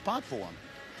didn't have a spot for him.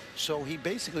 So he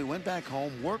basically went back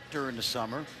home, worked during the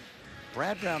summer.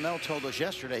 Brad Brownell told us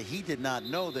yesterday he did not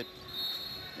know that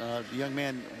the young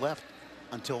man left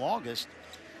until August.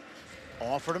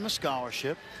 Offered him a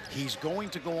scholarship. He's going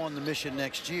to go on the mission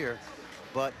next year,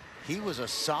 but he was a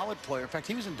solid player. In fact,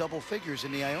 he was in double figures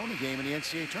in the Iona game in the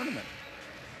NCAA tournament.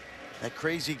 That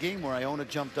crazy game where Iona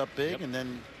jumped up big and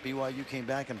then BYU came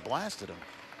back and blasted him.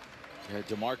 Yeah,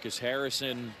 DeMarcus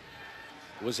Harrison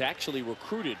was actually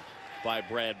recruited by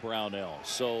Brad Brownell,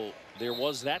 so there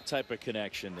was that type of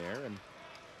connection there, and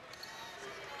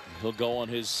he'll go on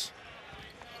his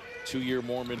 2-year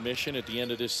Mormon mission at the end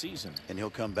of this season. And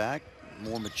he'll come back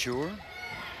more mature.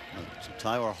 So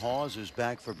Tyler Hawes, who's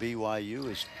back for BYU,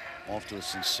 is off to a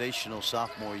sensational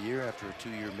sophomore year after a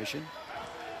 2-year mission.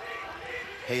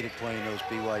 Hated playing those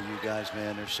BYU guys,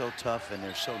 man. They're so tough and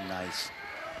they're so nice.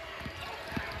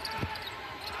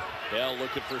 Bell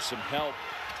looking for some help,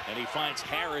 and he finds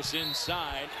Harris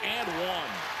inside and one.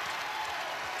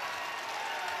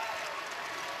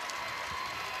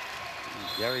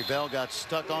 Gary Bell got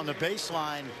stuck on the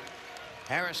baseline.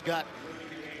 Harris got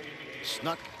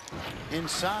snuck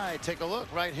inside. Take a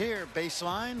look right here.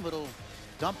 Baseline, little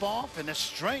dump off, and the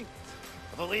strength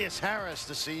of Elias Harris,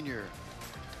 the senior.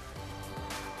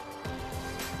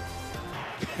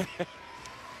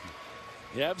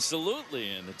 Yeah, absolutely.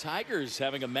 And the Tigers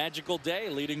having a magical day,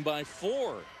 leading by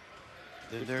 4.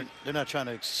 They're not trying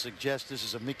to suggest this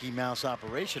is a Mickey Mouse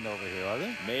operation over here, are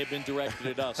they? May have been directed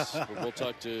at us, but we'll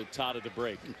talk to Todd at the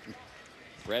break.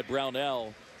 Brad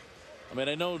Brownell. I mean,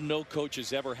 I know no coach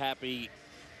is ever happy.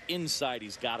 Inside,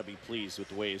 he's got to be pleased with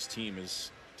the way his team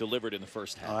is delivered in the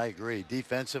first half. I agree.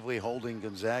 Defensively holding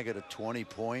Gonzaga to 20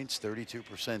 points,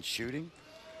 32% shooting.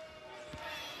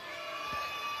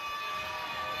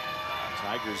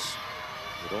 Tigers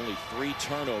with only 3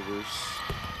 turnovers.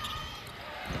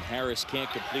 And Harris can't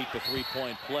complete the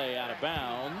 3-point play, out of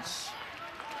bounds.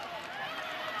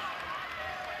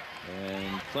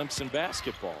 And Clemson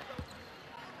basketball.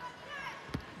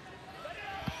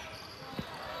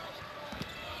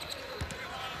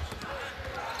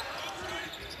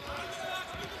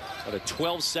 At a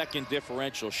 12-second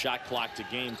differential, shot clock to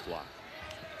game clock.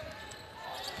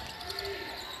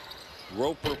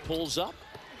 Roper pulls up.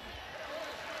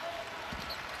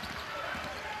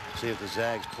 See if the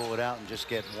Zags pull it out and just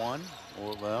get one.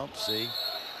 Or, well, see.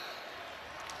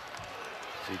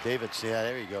 David,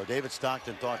 there you go. David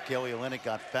Stockton thought Kelly Olynyk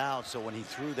got fouled, so when he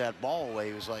threw that ball away,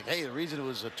 he was like, hey, the reason it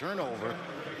was a turnover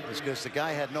is because the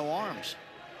guy had no arms.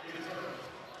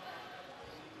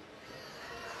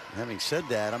 Having said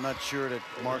that, I'm not sure that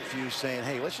Mark Few's saying,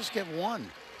 hey, let's just get one.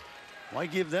 Why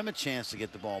give them a chance to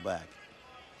get the ball back?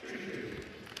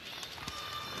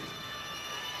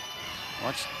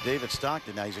 Watch David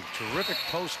Stockton. Now, he's a terrific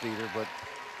post beater, but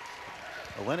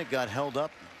Olynyk got held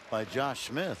up by Josh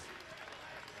Smith.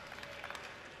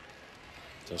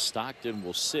 So Stockton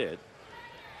will sit.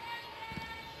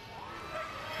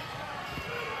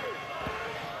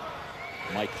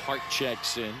 Mike Hart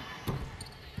checks in.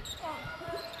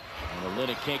 And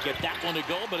Olynyk can't get that one to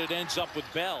go, but it ends up with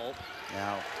Bell.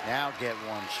 Now get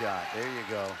one shot. There you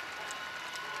go.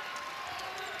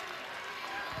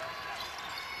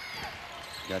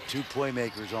 Got 2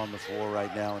 playmakers on the floor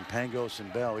right now, and Pangos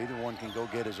and Bell. Either one can go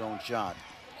get his own shot.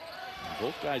 And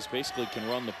both guys basically can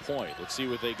run the point. Let's see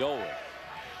what they go with.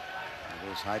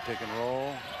 This high pick and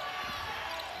roll.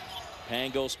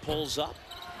 Pangos pulls up.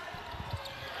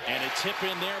 And a tip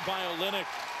in there by Olynyk.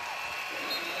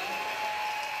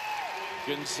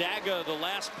 Gonzaga, the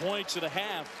last points of the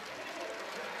half.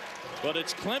 But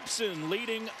it's Clemson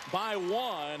leading by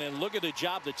 1. And look at the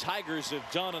job the Tigers have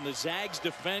done on the Zags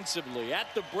defensively.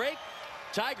 At the break,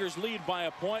 Tigers lead by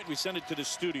a point. We send it to the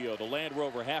studio. The Land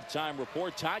Rover halftime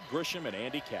report. Todd Grisham and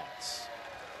Andy Katz.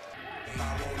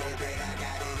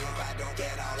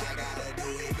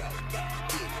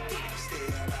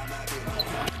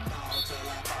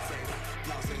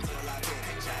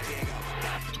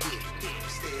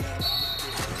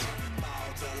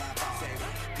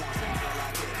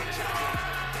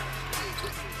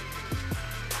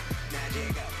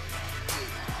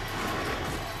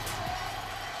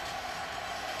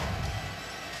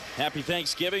 Happy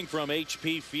Thanksgiving from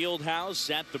HP Fieldhouse.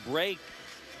 At the break,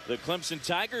 the Clemson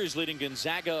Tigers leading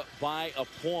Gonzaga by a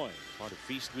point. Part of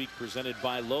Feast Week presented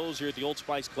by Lowe's here at the Old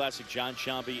Spice Classic. John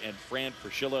Shambi and Fran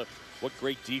Fraschilla. What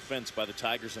great defense by the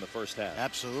Tigers in the first half.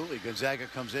 Absolutely. Gonzaga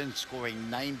comes in scoring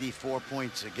 94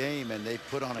 points a game, and they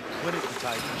put on a clinic, the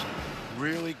Tigers.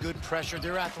 Really good pressure.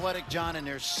 They're athletic, John, and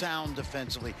they're sound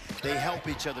defensively. They help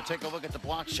each other. Take a look at the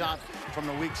block shot from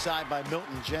the weak side by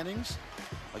Milton Jennings.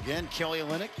 Again, Kelly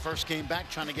Olynyk first came back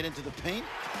trying to get into the paint.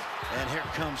 And here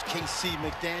comes KC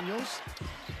McDaniels.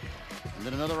 And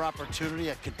then another opportunity,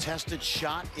 a contested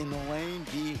shot in the lane.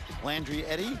 Landry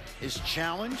Eddy is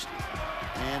challenged.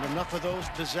 And enough of those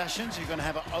possessions. You're going to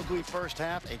have an ugly first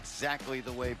half, exactly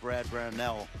the way Brad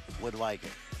Brownell would like it.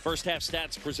 First half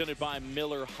stats presented by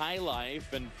Miller High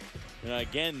Life. And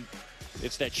again,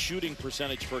 it's that shooting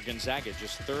percentage for Gonzaga,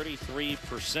 just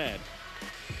 33%.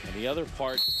 And the other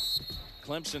part,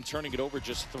 Clemson turning it over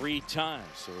just 3 times.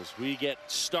 So as we get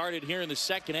started here in the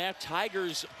second half,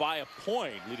 Tigers by a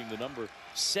point, leading the number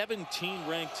 17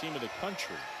 ranked team in the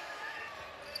country.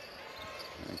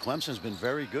 And Clemson's been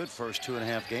very good first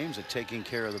 2.5 games at taking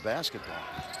care of the basketball.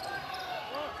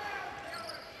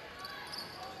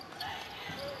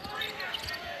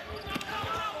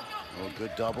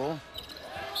 Good double.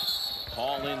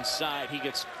 Hall inside. He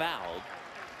gets fouled.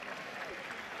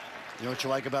 You know what you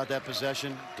like about that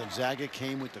possession? Gonzaga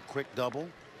came with the quick double.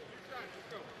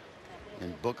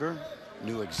 And Booker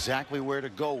knew exactly where to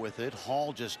go with it.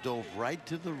 Hall just dove right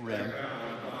to the rim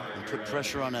and put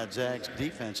pressure on that Zags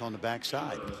defense on the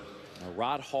backside. Now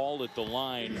Rod Hall at the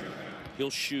line. He'll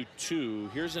shoot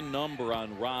 2. Here's a number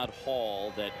on Rod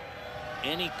Hall that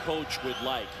any coach would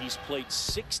like. He's played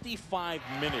 65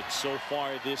 minutes so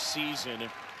far this season.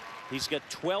 He's got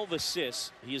 12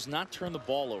 assists. He has not turned the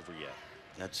ball over yet.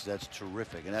 That's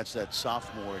terrific, and that's that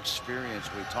sophomore experience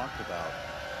we talked about.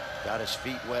 Got his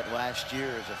feet wet last year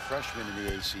as a freshman in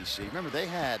the ACC. Remember, they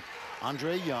had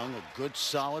Andre Young, a good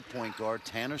solid point guard,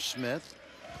 Tanner Smith,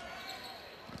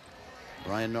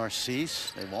 Brian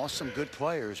Narcisse. They lost some good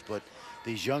players, but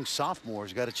these young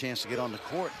sophomores got a chance to get on the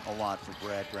court a lot for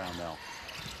Brad Brownell.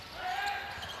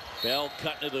 Bell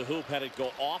cutting to the hoop, had it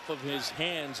go off of his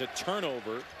hands, a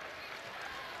turnover,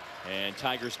 and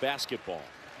Tigers basketball.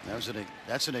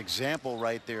 That's an example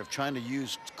right there of trying to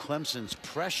use Clemson's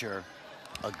pressure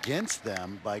against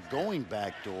them by going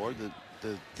backdoor.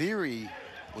 The theory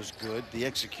was good, the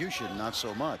execution not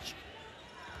so much.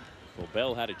 Well,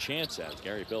 Bell had a chance at it.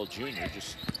 Gary Bell Jr.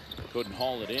 just couldn't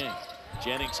haul it in.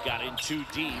 Jennings got in too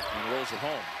deep and rolls it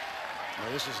home.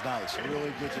 Well, this is nice.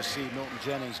 Really good to see Milton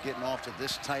Jennings getting off to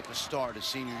this type of start his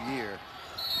senior year.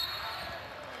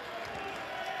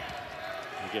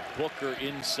 We get Booker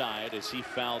inside as he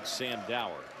fouled Sam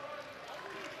Dower.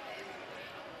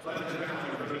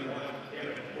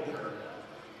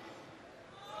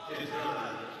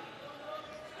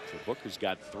 So Booker's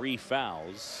got 3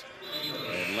 fouls.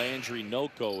 And Landry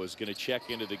Noko is going to check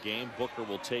into the game. Booker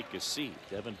will take a seat.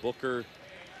 Devin Booker,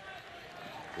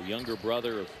 the younger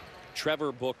brother of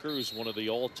Trevor Booker, who's one of the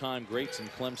all-time greats in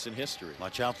Clemson history.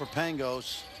 Watch out for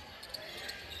Pangos.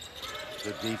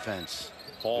 Good defense.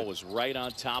 Paul was right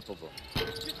on top of him.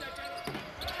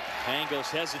 Pangos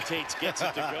hesitates, gets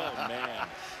it to go. Man,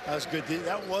 that was good.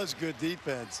 That was good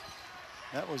defense.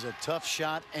 That was a tough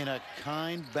shot and a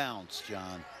kind bounce,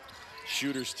 John.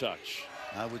 Shooter's touch.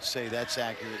 I would say that's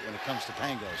accurate when it comes to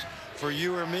Pangos. For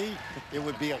you or me, it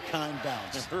would be a kind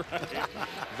bounce. Right.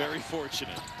 Very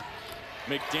fortunate.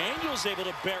 McDaniel's able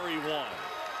to bury one.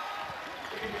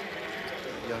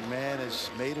 The young man has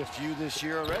made a few this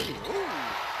year already.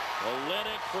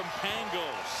 Olenek from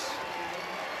Pangos.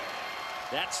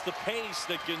 That's the pace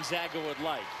that Gonzaga would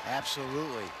like.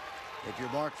 Absolutely. If you're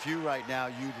Mark Few right now,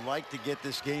 you'd like to get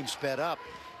this game sped up.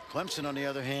 Clemson, on the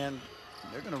other hand,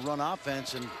 they're going to run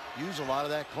offense and use a lot of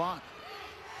that clock.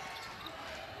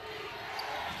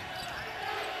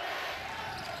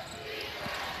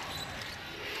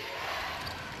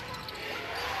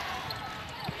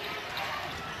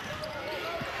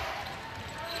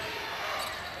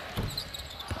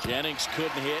 Jennings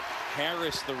couldn't hit.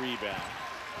 Harris the rebound.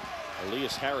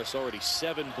 Elias Harris already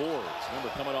 7 boards. Remember,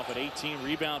 coming off an 18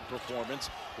 rebound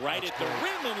performance. Right at the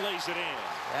rim and lays it in.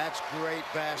 That's great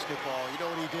basketball. You know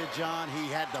what he did, John? He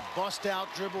had the bust out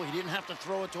dribble. He didn't have to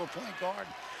throw it to a point guard.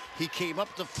 He came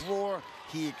up the floor.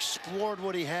 He explored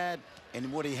what he had,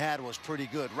 and what he had was pretty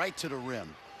good. Right to the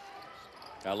rim.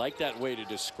 I like that way to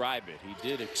describe it. He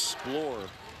did explore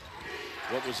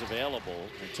what was available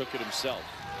and took it himself.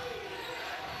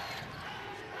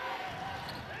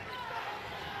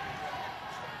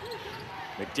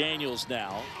 McDaniels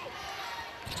now.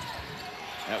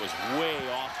 That was way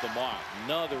off the mark.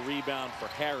 Another rebound for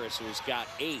Harris, who's got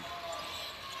 8.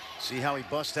 See how he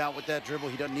busts out with that dribble?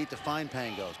 He doesn't need to find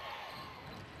Pangos.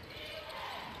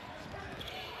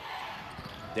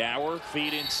 Dower,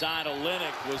 feed inside.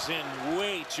 Olenek was in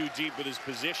way too deep with his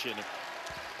position.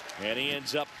 And he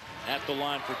ends up at the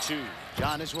line for 2.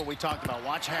 John, this is what we talked about.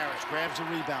 Watch Harris. Grabs a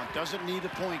rebound. Doesn't need a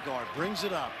point guard. Brings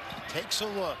it up. Takes a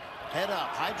look. Head up.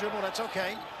 High dribble. That's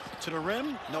okay. To the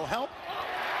rim. No help.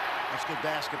 That's good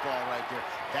basketball right there.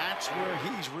 That's where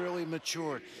he's really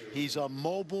matured. He's a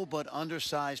mobile but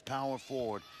undersized power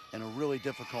forward in a really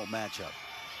difficult matchup.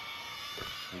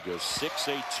 He goes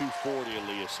 6'8", 240,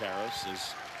 Elias Harris,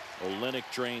 as Olenek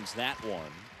drains that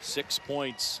one. 6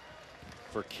 points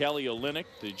for Kelly Olenek,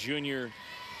 the junior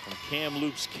from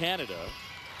Kamloops, Canada.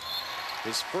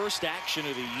 His first action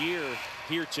of the year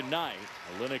here tonight.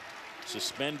 Olenek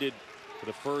suspended for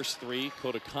the first 3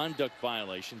 code of conduct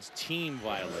violations, team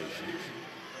violations.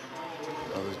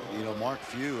 You know, Mark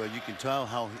Few, you can tell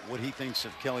what he thinks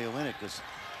of Kelly Olenek, because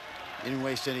he didn't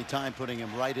waste any time putting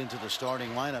him right into the starting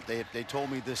lineup. They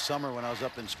told me this summer when I was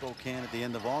up in Spokane at the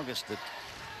end of August that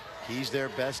he's their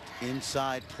best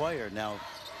inside player. Now,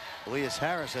 Elias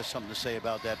Harris has something to say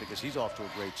about that because he's off to a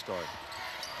great start.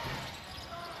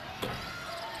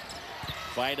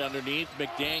 Fight underneath.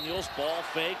 McDaniels, ball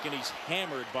fake, and he's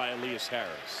hammered by Elias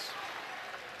Harris.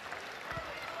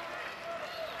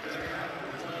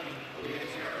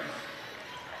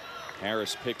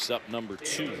 Harris picks up number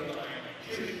 2.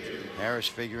 Harris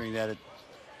figuring that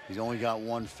he's only got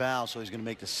 1 foul, so he's going to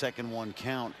make the second one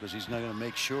count because he's not going to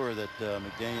make sure that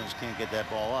McDaniels can't get that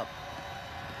ball up.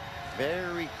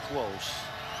 Very close.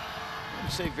 I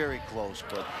wouldn't say very close,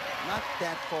 but not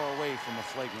that far away from a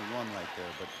flagrant run right there.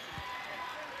 But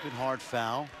good hard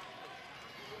foul.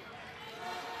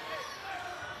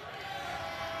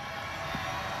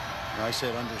 Now, I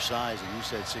said undersized, and you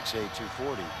said 6'8",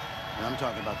 240. And I'm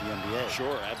talking about the NBA.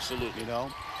 Sure, absolutely. You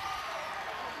know,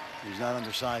 he's not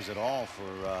undersized at all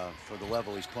for the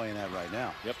level he's playing at right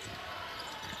now. Yep.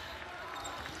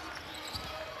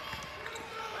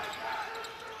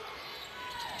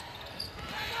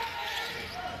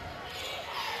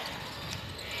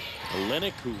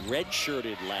 Olynyk, who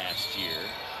redshirted last year,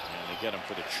 and they get him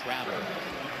for the travel.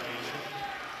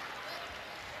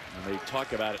 And they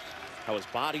talk about it, how his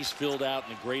body's filled out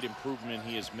and the great improvement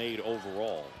he has made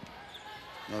overall.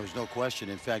 No, there's no question.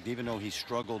 In fact, even though he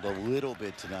struggled a little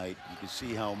bit tonight, you can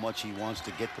see how much he wants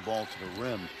to get the ball to the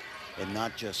rim and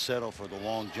not just settle for the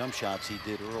long jump shots he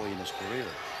did early in his career.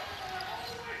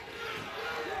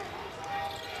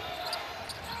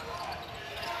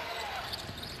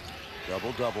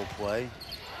 Double-double play.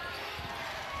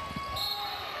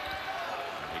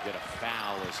 They get a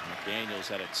foul as McDaniels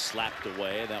had it slapped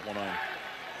away. That one on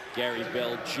Gary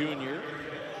Bell Jr.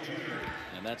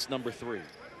 And that's number 3.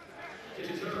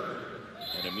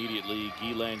 And immediately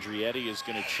Guy Landrietti is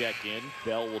going to check in.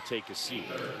 Bell will take a seat.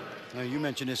 Now, you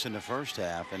mentioned this in the first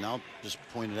half, and I'll just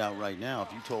point it out right now.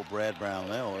 If you told Brad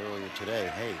Brownell earlier today,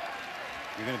 hey,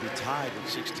 you're going to be tied with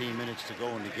 16 minutes to go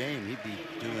in the game, he'd be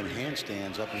doing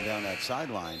handstands up and down that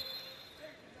sideline,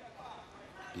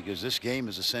 because this game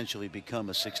has essentially become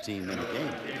a 16-minute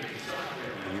game.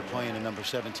 And you're playing a number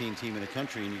 17 team in the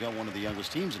country, and you got one of the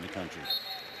youngest teams in the country.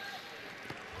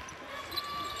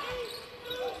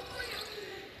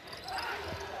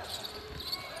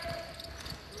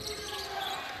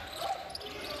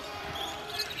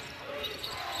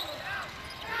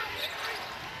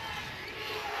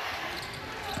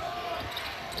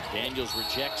 Daniels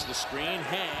rejects the screen,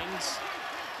 hangs,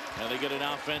 and they get an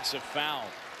offensive foul.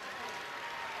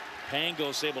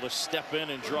 Pangos able to step in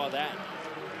and draw that.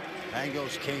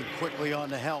 Pangos came quickly on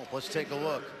the help. Let's take a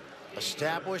look.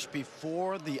 Established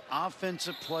before the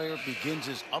offensive player begins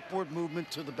his upward movement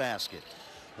to the basket.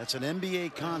 That's an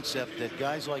NBA concept that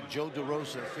guys like Joe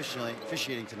DeRosa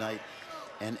officiating tonight,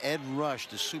 and Ed Rush,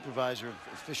 the supervisor of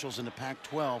officials in the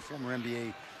Pac-12, former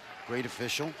NBA great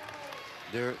official.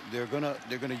 They're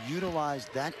gonna utilize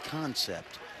that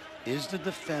concept. Is the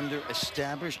defender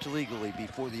established legally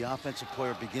before the offensive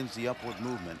player begins the upward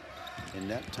movement? And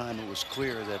that time it was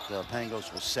clear that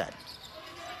Pangos was set.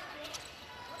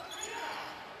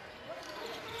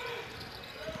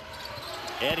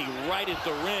 Eddie right at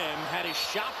the rim, had his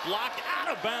shot blocked, out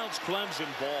of bounds. Clemson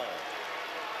ball.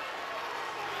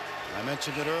 I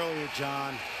mentioned it earlier,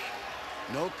 John.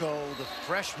 Noko, the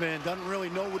freshman, doesn't really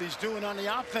know what he's doing on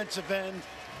the offensive end.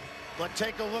 But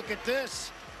take a look at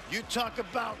this. You talk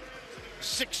about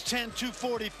 6'10",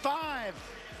 245.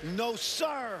 No,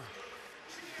 sir.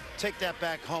 Take that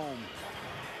back home.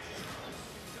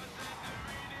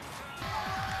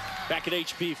 Back at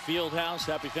HP Fieldhouse.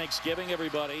 Happy Thanksgiving,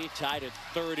 everybody. Tied at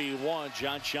 31.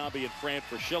 John Sciambi and Fran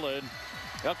Fraschilla.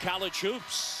 Well, college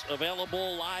hoops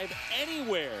available live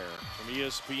anywhere from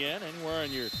ESPN, anywhere on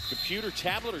your computer,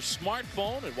 tablet, or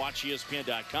smartphone at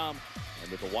WatchESPN.com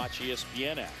and with the Watch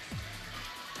ESPN app.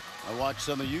 I watched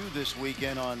some of you this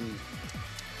weekend on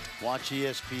Watch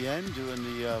ESPN doing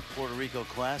the Puerto Rico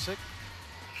Classic.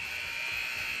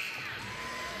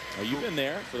 Well, you've been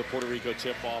there for the Puerto Rico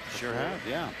tip-off. Sure have,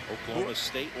 yeah. Oklahoma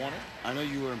State won it. I know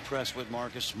you were impressed with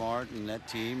Marcus Smart and that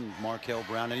team, Markel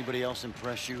Brown. Anybody else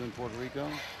impress you in Puerto Rico?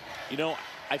 You know,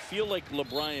 I feel like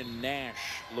LeBron Nash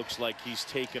looks like he's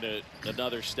taken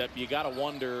another step. You got to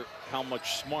wonder how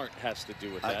much Smart has to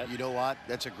do with that. You know what?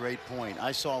 That's a great point.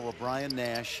 I saw LeBron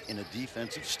Nash in a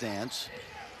defensive stance,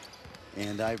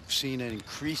 and I've seen an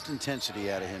increased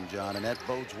intensity out of him, John, and that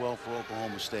bodes well for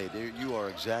Oklahoma State. You are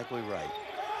exactly right.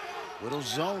 Little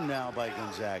zone now by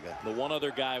Gonzaga. The one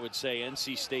other guy would say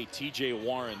NC State, T.J.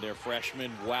 Warren, their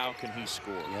freshman. Wow, can he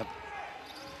score? Yep.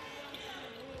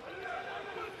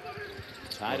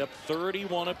 Tied up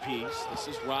 31 apiece. This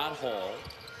is Rod Hall.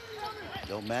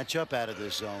 They'll match up out of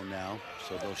this zone now,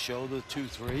 so they'll show the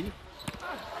 2-3.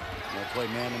 They'll play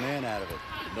man-to-man out of it.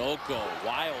 Noko,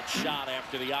 wild shot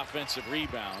after the offensive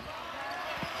rebound.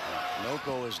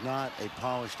 Noko is not a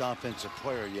polished offensive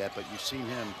player yet, but you've seen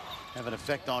him have an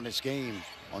effect on his game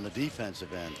on the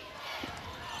defensive end.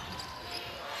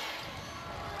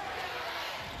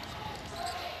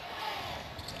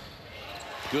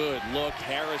 Good look.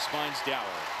 Harris finds Dower.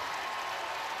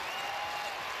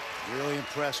 Really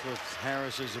impressed with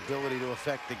Harris's ability to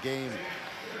affect the game.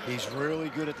 He's really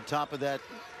good at the top of that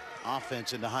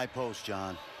offense in the high post,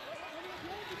 John.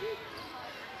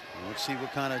 Let's see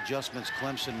what kind of adjustments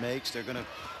Clemson makes. They're going to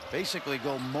basically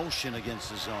go motion against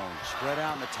the zone, spread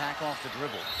out and attack off the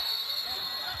dribble.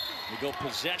 We go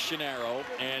possession arrow,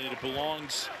 and it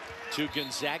belongs to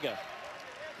Gonzaga.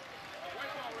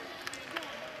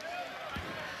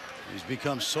 He's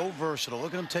become so versatile.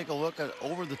 Look at him take a look at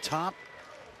over the top.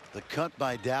 The cut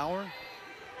by Dower.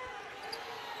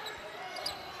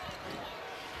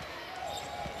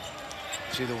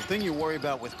 See, the thing you worry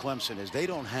about with Clemson is they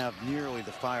don't have nearly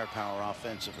the firepower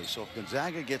offensively. So if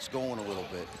Gonzaga gets going a little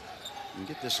bit and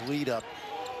get this lead up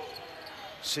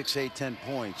 6, 8, 10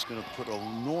 points, going to put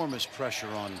enormous pressure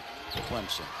on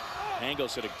Clemson.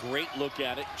 Pangos had a great look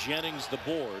at it. Jennings the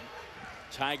board.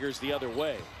 Tigers the other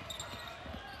way.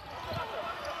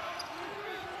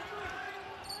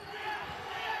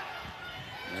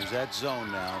 There's that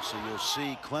zone now, so you'll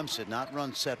see Clemson not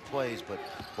run set plays, but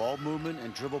ball movement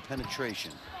and dribble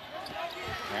penetration.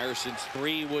 Harrison's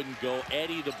three wouldn't go.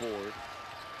 Eddie the board.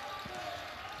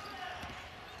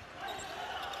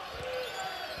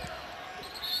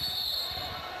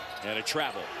 And a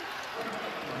travel.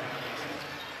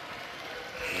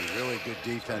 And really good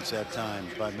defense at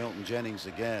times by Milton Jennings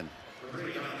again.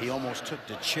 He almost took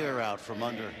the chair out from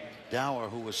under Dower,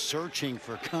 who was searching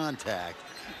for contact.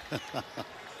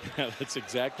 Yeah, that's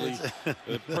exactly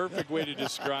the perfect way to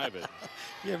describe it.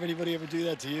 Yeah, anybody ever do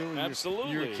that to you?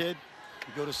 Absolutely. You're a kid.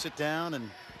 You go to sit down and.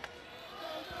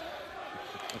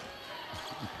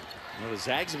 Well, the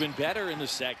Zags have been better in the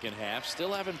second half.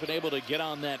 Still haven't been able to get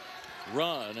on that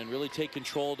run and really take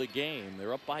control of the game.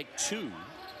 They're up by 2.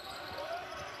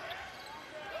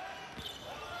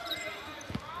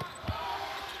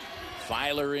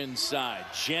 Filer inside.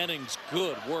 Jennings,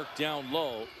 good work down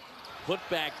low.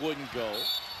 Putback wouldn't go.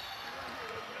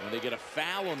 And they get a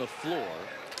foul on the floor.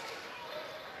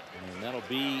 And that'll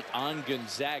be on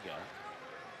Gonzaga.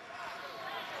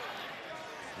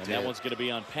 And that one's going to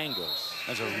be on Pangos.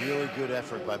 That's a really good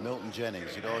effort by Milton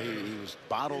Jennings. You know, he was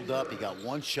bottled up. He got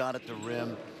one shot at the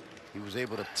rim. He was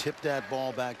able to tip that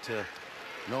ball back to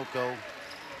Noko.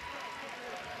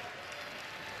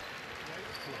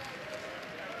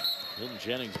 Milton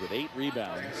Jennings with 8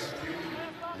 rebounds.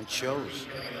 It shows.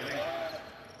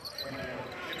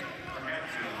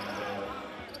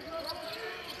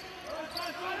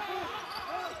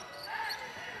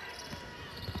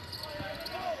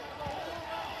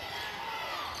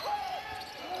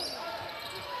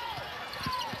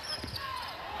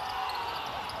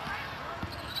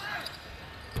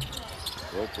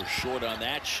 Roper short on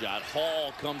that shot.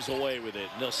 Hall comes away with it,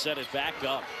 and they'll set it back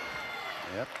up.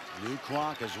 Yep, new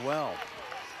clock as well.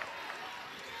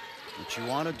 What you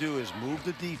want to do is move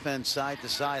the defense side to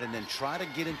side and then try to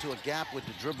get into a gap with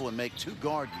the dribble and make 2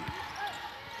 guard you.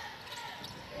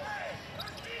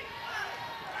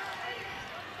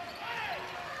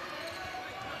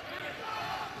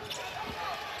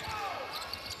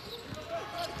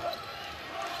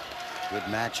 Good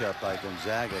matchup by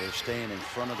Gonzaga. They're staying in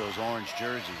front of those orange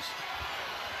jerseys.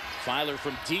 Filer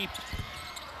from deep.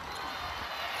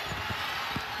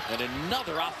 And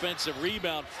another offensive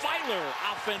rebound. Filer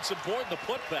offensive board, the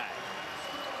putback.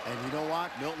 And you know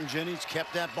what? Milton Jennings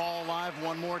kept that ball alive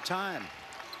one more time.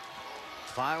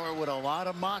 Filer with a lot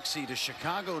of moxie, the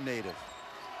Chicago native.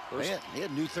 He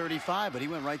had new 35, but he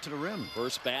went right to the rim.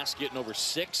 First basket in over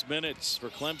 6 minutes for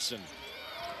Clemson.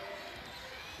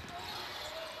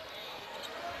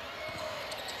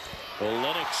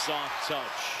 Olenek soft touch.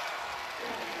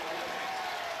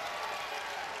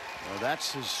 Well,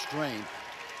 that's his strength.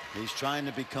 He's trying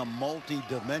to become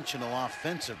multi-dimensional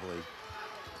offensively.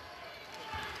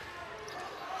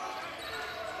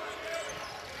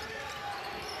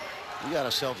 We got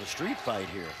ourselves a street fight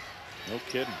here. No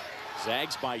kidding.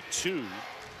 Zags by 2.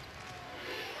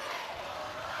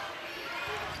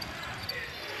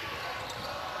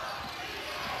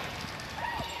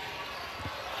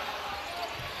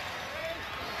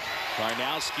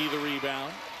 Karnowski the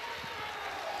rebound.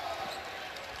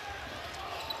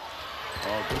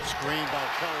 Oh, good screen by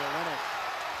Kelly Olynyk.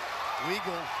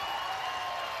 Weigel.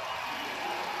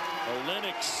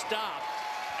 Olynyk stopped,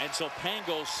 and so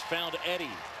Pangos found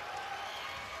Eddie.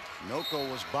 Noko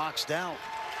was boxed out.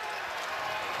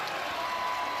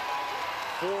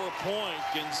 4-point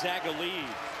Gonzaga lead.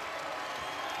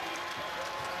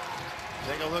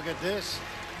 Take a look at this.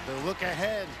 The look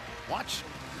ahead. Watch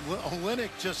Olynyk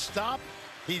just stop.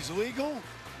 He's legal.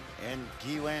 And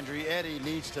Guy Landry-Eddy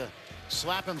needs to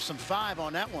slap him some 5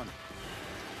 on that one.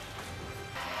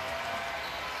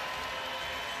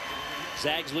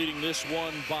 Zags leading this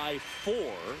one by 4.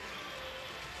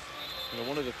 You know,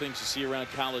 one of the things you see around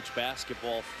college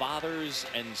basketball, fathers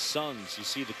and sons. You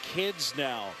see the kids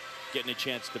now getting a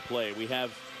chance to play. We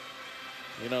have,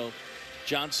 you know,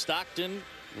 John Stockton.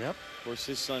 Yep. Of course,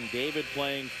 his son David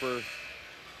playing for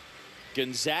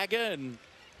Gonzaga and,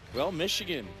 well,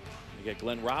 Michigan. You got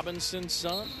Glenn Robinson's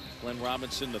son, Glenn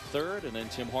Robinson III, and then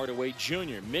Tim Hardaway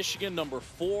Jr. Michigan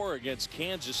 #4 against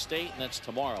Kansas State, and that's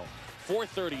tomorrow,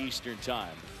 4:30 Eastern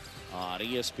Time on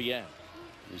ESPN.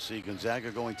 You see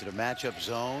Gonzaga going to the matchup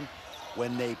zone.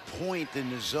 When they point in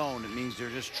the zone, it means they're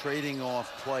just trading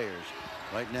off players.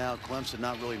 Right now, Clemson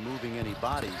not really moving any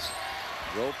bodies.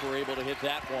 Roper able to hit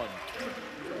that one.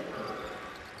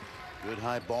 Good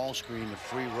high ball screen to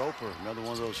free Roper. Another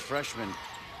one of those freshmen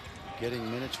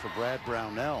getting minutes for Brad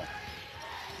Brownell.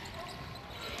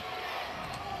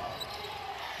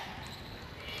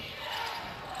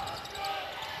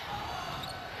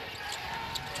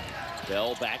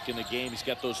 Bell back in the game. He's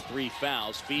got those 3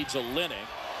 fouls. Feeds Olynyk.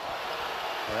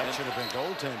 Well, that should have been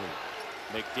goaltending.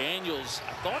 McDaniels,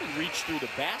 I thought he reached through the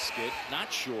basket.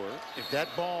 Not sure. If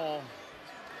that ball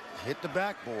hit the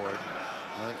backboard.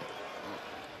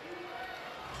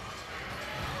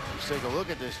 Let's take a look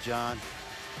at this, John.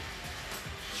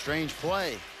 Strange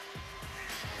play.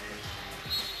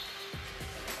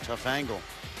 Tough angle.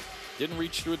 Didn't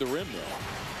reach through the rim, though.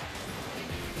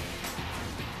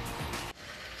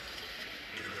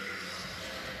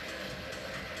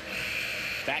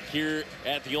 Back here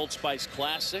at the Old Spice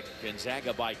Classic,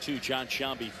 Gonzaga by 2. John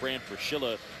Shambi, Fran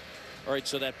Fraschilla. All right,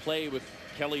 so that play with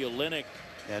Kelly Olynyk.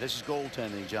 Yeah, this is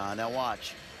goaltending, John. Now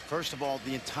watch. First of all,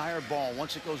 the entire ball,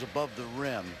 once it goes above the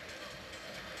rim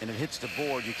and it hits the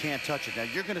board, you can't touch it. Now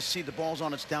you're going to see the ball's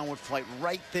on its downward flight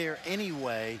right there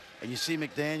anyway, and you see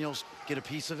McDaniels get a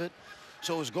piece of it.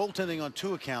 So it was goaltending on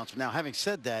 2 accounts. Now, having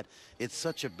said that, it's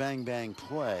such a bang-bang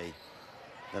play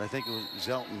that I think it was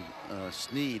Zelton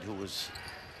Sneed, who was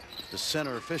the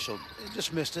center official,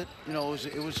 just missed it. You know,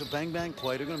 it was a bang-bang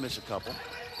play. They're going to miss a couple.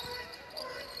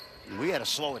 We had to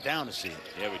slow it down to see it.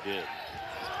 Yeah, we did.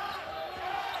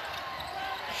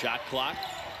 Shot clock.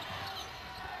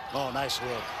 Oh, nice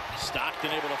look.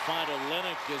 Stockton able to find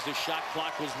Olynyk as the shot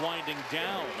clock was winding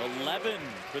down. 11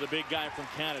 for the big guy from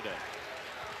Canada.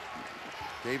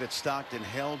 David Stockton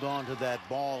held on to that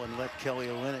ball and let Kelly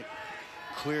Olynyk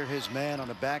clear his man on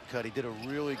the back cut. He did a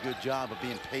really good job of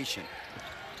being patient.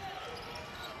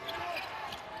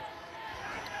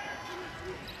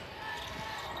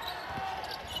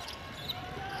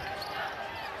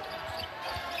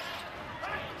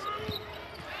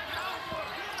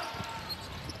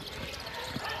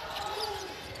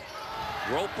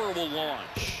 Roper will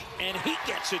launch, and he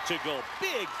gets it to go.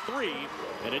 Big 3,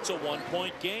 and it's a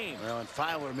 1-point game. Well, and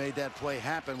Filer made that play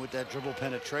happen with that dribble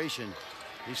penetration.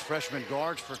 These freshman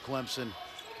guards for Clemson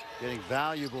getting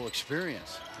valuable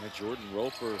experience. And Jordan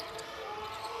Roper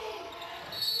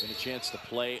getting a chance to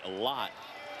play a lot.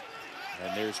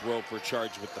 And there's Roper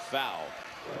charged with the foul.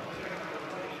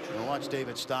 Now watch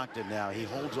David Stockton now. He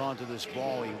holds on to this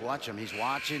ball. You watch him. He's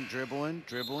watching, dribbling.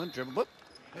 Whoop.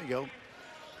 There you go.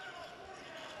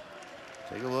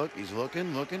 Take a look. He's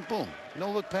looking. Boom.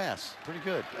 No look pass. Pretty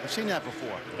good. I've seen that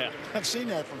before. Yeah. I've seen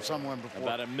that from someone before.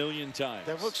 About 1,000,000 times.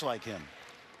 That looks like him.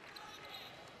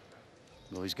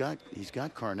 Well, he's got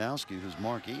Karnowski, who's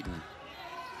Mark Eaton.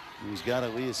 He's got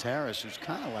Elias Harris, who's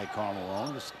kind of like Karl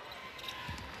Malone.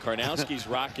 Karnowski's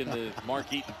rocking the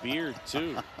Mark Eaton beard,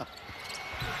 too.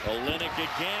 Olynyk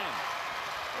again.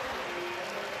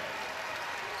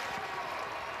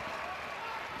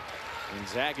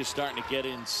 Gonzaga's starting to get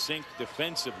in sync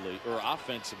defensively, or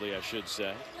offensively, I should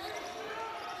say.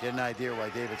 Get an idea why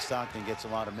David Stockton gets a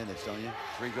lot of minutes, don't you?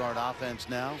 3-guard offense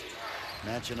now,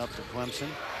 matching up to Clemson.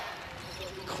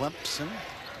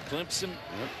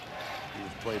 Yep.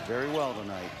 He's played very well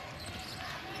tonight.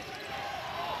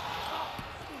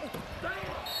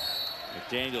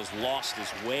 McDaniels lost his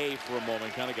way for a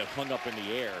moment, kind of got hung up in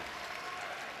the air.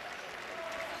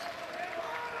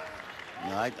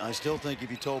 Now, I still think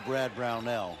if you told Brad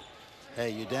Brownell,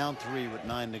 hey, you're down 3 with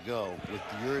 9 to go with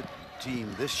your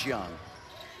team this young.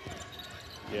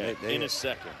 Yeah, in a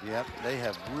second. Yep, they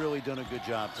have really done a good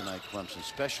job tonight, Clemson,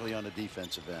 especially on the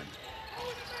defensive end.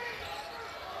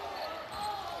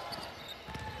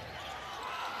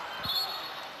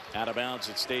 Out of bounds,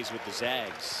 it stays with the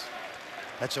Zags.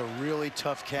 That's a really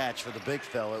tough catch for the big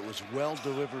fella. It was well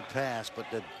delivered pass, but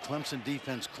the Clemson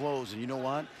defense closed. And you know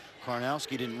what?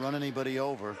 Karnowski didn't run anybody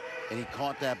over, and he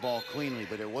caught that ball cleanly,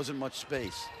 but there wasn't much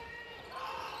space.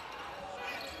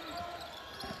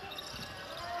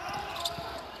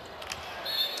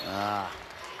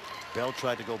 Bell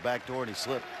tried to go backdoor and he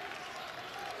slipped.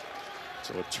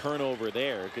 So a turnover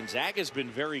there. Gonzaga's been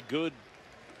very good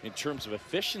in terms of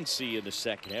efficiency in the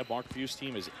second half. Mark Few's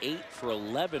team is 8 for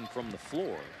 11 from the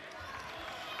floor.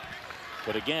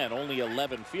 But again, only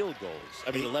 11 field goals.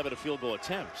 I mean, 11 field goal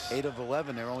attempts. 8 of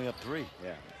 11. They're only up 3.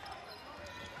 Yeah.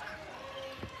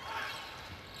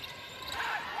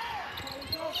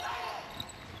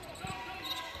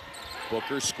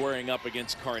 Booker squaring up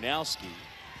against Karnowski.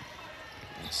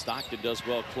 And Stockton does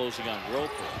well closing on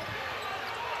Roper.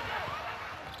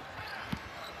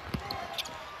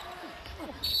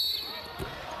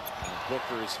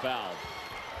 Booker is fouled.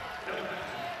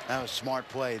 That was a smart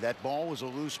play. That ball was a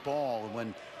loose ball, and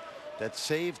when that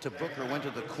save to Booker went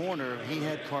to the corner, he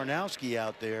had Karnowski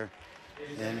out there,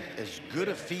 and as good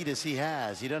a feet as he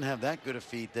has, he doesn't have that good a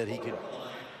feet that he could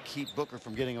keep Booker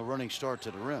from getting a running start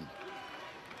to the rim.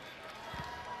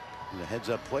 And a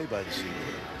heads-up play by the senior.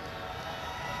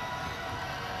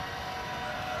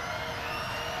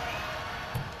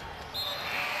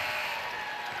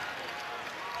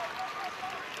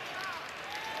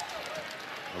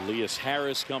 Elias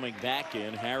Harris coming back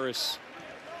in. Harris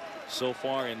so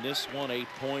far in this one 8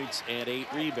 points and 8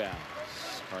 rebounds.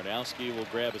 Karnowski will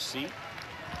grab a seat.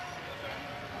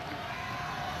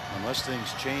 Unless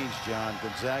things change, John,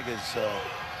 Gonzaga's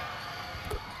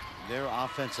their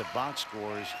offensive box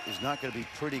scores is not going to be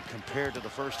pretty compared to the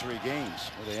first 3 games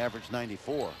where they averaged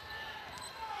 94. Well,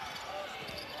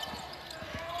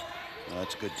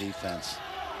 that's good defense.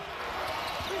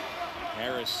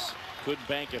 Harris couldn't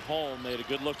bank it home. They had a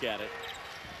good look at it.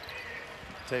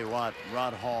 Tell you what,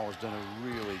 Rod Hall has done a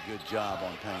really good job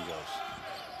on Pangos.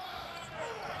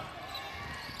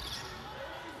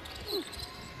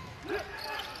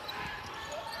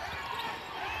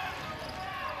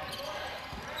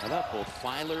 How about both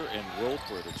Filer and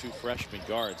Roper, the 2 freshman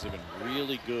guards, have been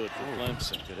really good for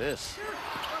Clemson. Look at this.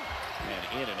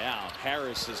 And in and out.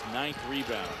 Harris's 9th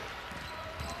rebound.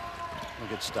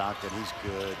 Look at Stockton. He's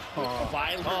good.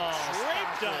 Filer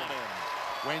draped on him.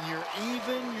 When you're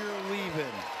even, you're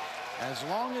leaving. As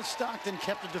long as Stockton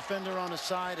kept the defender on his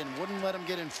side and wouldn't let him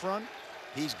get in front,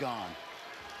 he's gone.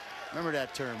 Remember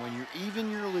that term. When you're even,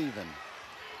 you're leaving.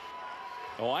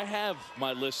 Oh, I have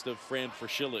my list of Fran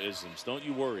Fraschilla-isms. Don't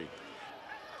you worry.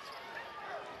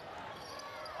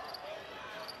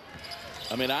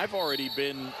 I mean, I've already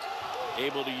been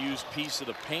able to use piece of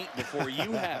the paint before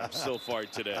you have so far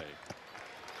today.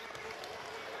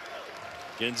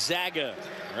 Gonzaga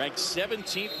ranked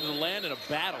 17th in the land in a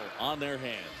battle on their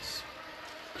hands.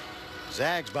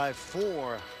 Zags by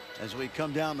 4 as we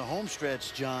come down the home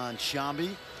stretch. John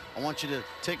Shambi, I want you to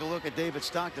take a look at David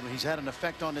Stockton. He's had an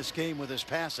effect on this game with his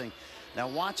passing. Now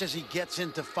watch as he gets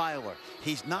into Filer.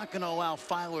 He's not going to allow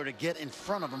Filer to get in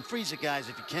front of him. Freeze it, guys,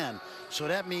 if you can. So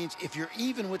that means if you're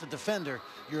even with the defender,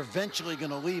 you're eventually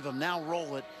going to leave him. Now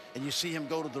roll it, and you see him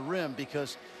go to the rim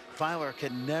because Filer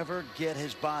can never get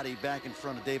his body back in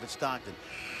front of David Stockton.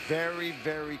 Very,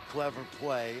 very clever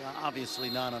play. Obviously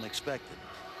not unexpected.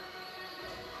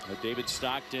 David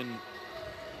Stockton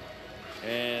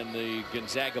and the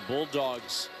Gonzaga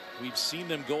Bulldogs, we've seen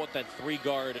them go at that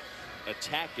 3-guard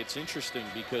attack. It's interesting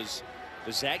because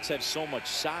the Zags have so much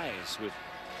size with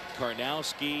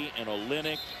Karnowski and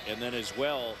Olynyk and then as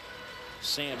well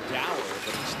Sam Dower,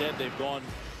 but instead they've gone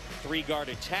 3-guard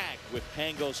attack with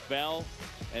Pangos, Bell,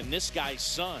 and this guy's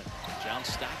son, John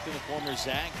Stockton, the former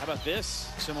Zag. How about this?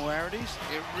 Similarities?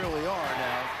 It really are.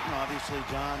 Now, you know, obviously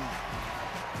John,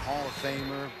 Hall of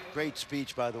Famer. Great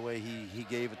speech, by the way, he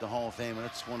gave at the Hall of Fame.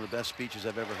 That's one of the best speeches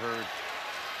I've ever heard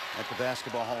at the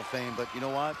Basketball Hall of Fame. But you know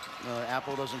what?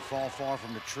 Apple doesn't fall far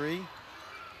from the tree.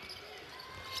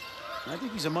 And I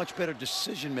think he's a much better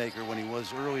decision maker when he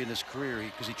was early in his career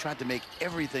because he tried to make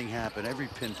everything happen, every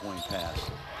pinpoint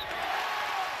pass.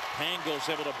 Pangos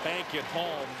able to bank it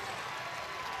home.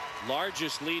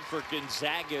 Largest lead for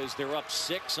Gonzaga as they're up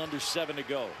 6, under 7 to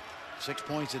go. 6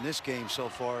 points in this game so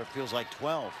far. It feels like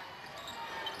 12.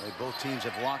 Both teams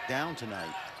have locked down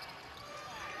tonight.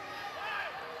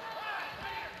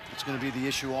 It's going to be the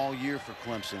issue all year for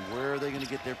Clemson. Where are they going to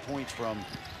get their points from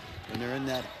when they're in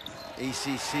that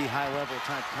ACC high-level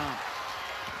type comp?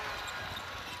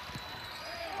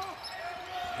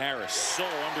 Harris so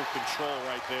under control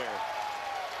right there.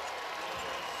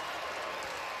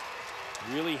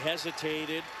 Really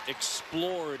hesitated,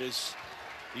 explored as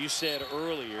you said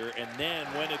earlier, and then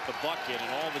went at the bucket, and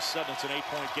all of a sudden it's an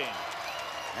 8-point game.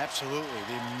 Absolutely.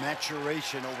 The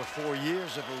maturation over 4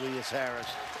 years of Elias Harris,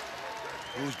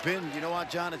 who's been, you know what,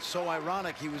 John, it's so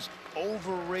ironic. He was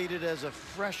overrated as a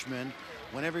freshman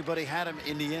when everybody had him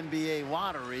in the NBA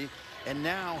lottery, and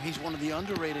now he's one of the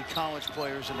underrated college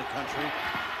players in the country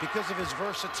because of his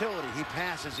versatility. He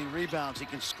passes, he rebounds, he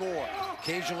can score,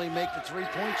 occasionally make the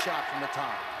three-point shot from the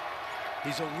top.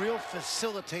 He's a real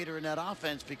facilitator in that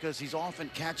offense because he's often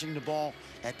catching the ball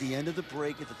at the end of the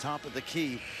break at the top of the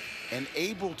key and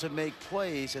able to make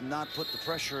plays and not put the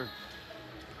pressure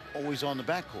always on the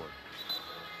backcourt.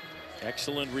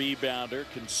 Excellent rebounder,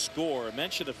 can score. I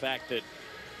mentioned the fact that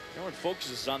everyone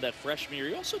focuses on that freshman year.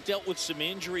 He also dealt with some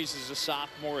injuries as a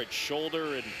sophomore at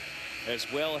shoulder, and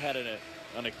as well had an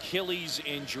Achilles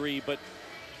injury. But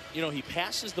you know, he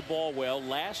passes the ball well.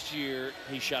 Last year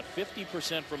he shot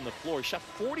 50% from the floor. He shot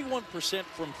 41%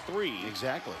 from three.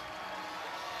 Exactly.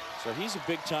 So he's a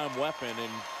big-time weapon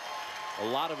in a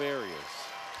lot of areas.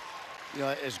 You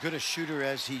know, as good a shooter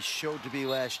as he showed to be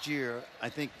last year, I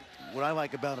think what I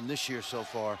like about him this year so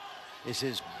far is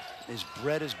his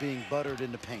bread is being buttered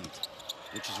in the paint,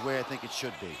 which is where I think it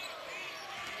should be.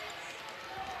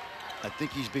 I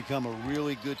think he's become a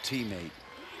really good teammate.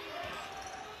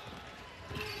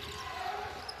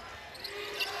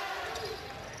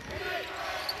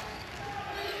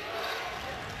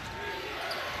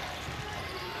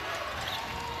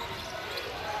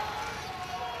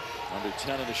 Under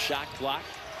 10 of the shot clock.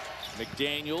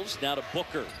 McDaniels now to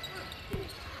Booker.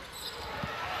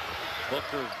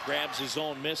 Booker grabs his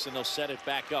own miss, and they'll set it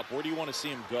back up. Where do you want to see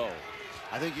him go?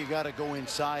 I think you got to go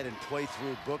inside and play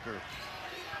through Booker.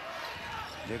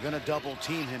 They're going to double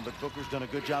team him, but Booker's done a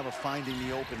good job of finding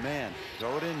the open man.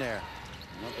 Throw it in there.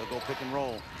 They'll go pick and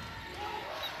roll.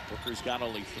 Booker's got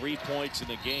only 3 points in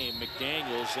the game.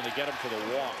 McDaniels going to get him for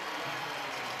the walk.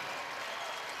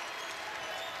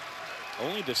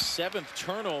 Only the 7th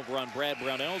turnover on Brad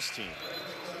Brownell's team.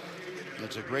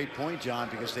 That's a great point, John,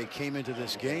 because they came into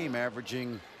this game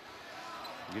averaging,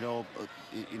 you know,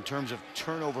 in terms of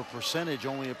turnover percentage,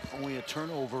 only a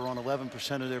turnover on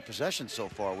 11% of their possessions so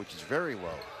far, which is very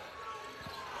low.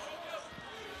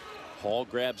 Hall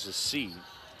grabs a seat.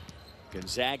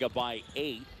 Gonzaga by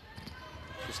 8.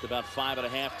 Just about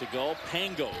 5.5 to go.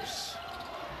 Pangos.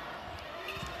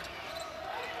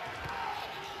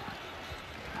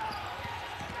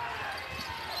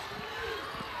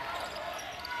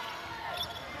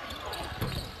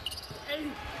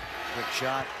 Quick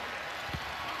shot.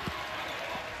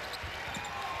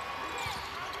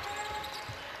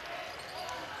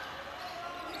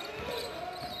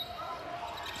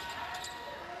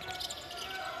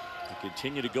 They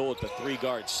continue to go with the 3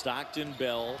 guards, Stockton,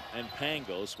 Bell, and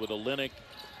Pangos, with Olynyk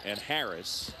and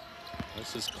Harris.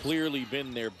 This has clearly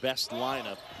been their best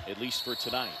lineup, at least for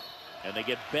tonight. And they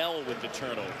get Bell with the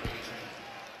turnover.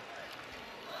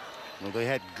 Well, they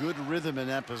had good rhythm in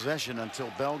that possession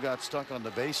until Bell got stuck on the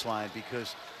baseline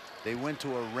because they went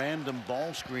to a random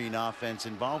ball screen offense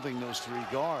involving those 3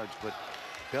 guards. But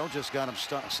Bell just got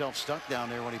himself stuck down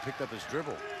there when he picked up his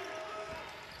dribble.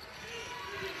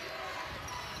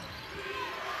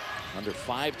 Under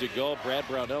 5 to go. Brad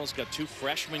Brownell's got 2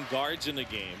 freshman guards in the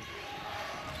game.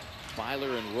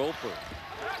 Filer and Roper.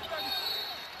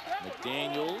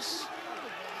 McDaniels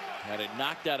had it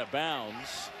knocked out of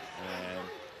bounds, and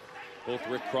both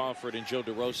Rick Crawford and Joe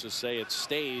DeRosa say it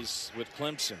stays with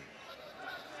Clemson.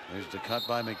 There's the cut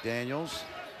by McDaniels.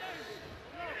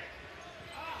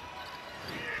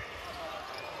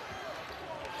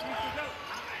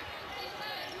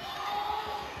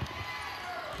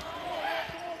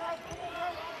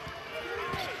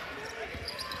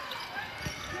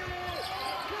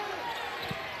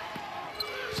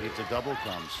 See if the double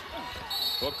comes.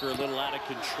 Booker a little out of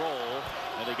control,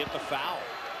 and they get the foul.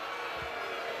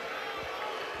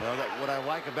 Well, what I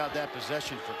like about that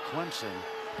possession for Clemson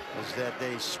is that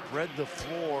they spread the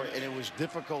floor, and it was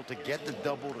difficult to get the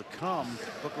double to come.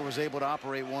 Booker was able to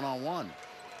operate one-on-one.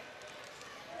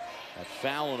 A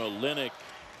foul on Olynyk,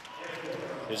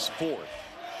 his 4th.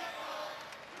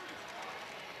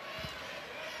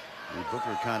 And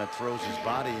Booker kind of throws his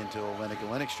body into Olynyk.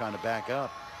 Olynyk's trying to back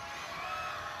up.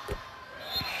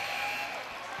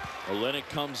 Olynyk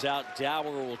comes out.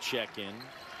 Dower will check in.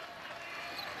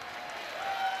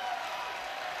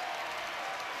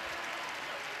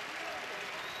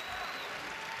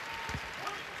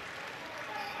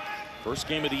 First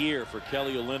game of the year for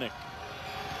Kelly Olynyk.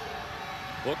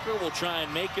 Booker will try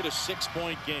and make it a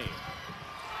 6-point game.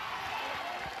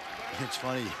 It's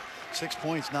funny, 6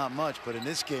 points not much, but in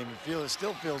this game it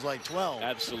still feels like 12.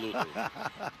 Absolutely.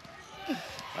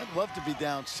 I'd love to be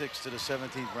down 6 to the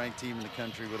 17th ranked team in the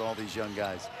country with all these young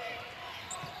guys.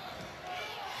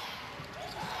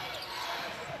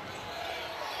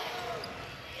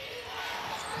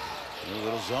 A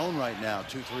little zone right now.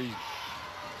 2-3.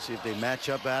 See if they match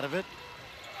up out of it.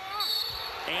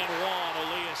 And one,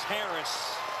 Elias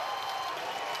Harris.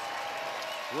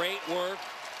 Great work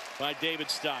by David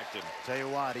Stockton. Tell you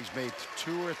what, he's made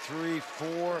 2 or 3,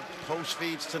 4 post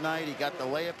feeds tonight. He got the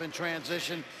layup in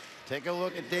transition. Take a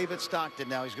look at David Stockton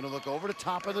now. He's going to look over the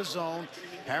top of the zone.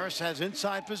 Harris has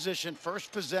inside position.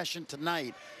 First possession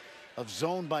tonight of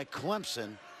zone by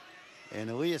Clemson. And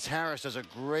Elias Harris does a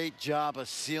great job of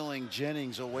sealing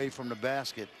Jennings away from the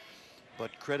basket.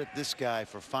 But credit this guy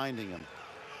for finding him.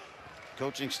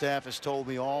 Coaching staff has told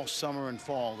me all summer and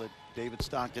fall that David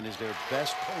Stockton is their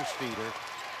best post feeder,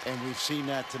 and we've seen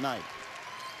that tonight.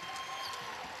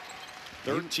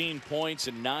 13 points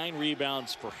and 9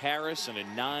 rebounds for Harris and a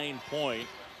 9-point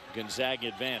Gonzaga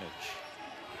advantage.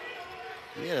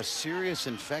 He had a serious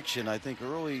infection, I think,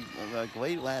 early, like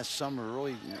late last summer,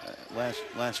 early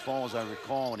last fall, as I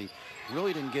recall, and he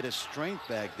really didn't get his strength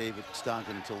back, David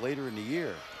Stockton, until later in the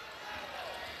year.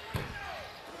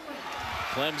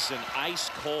 Clemson ice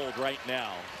cold right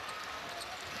now.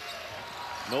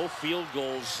 No field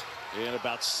goals in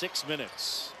about 6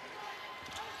 minutes.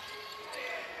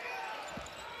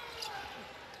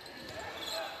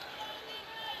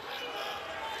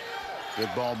 Good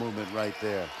ball movement right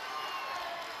there.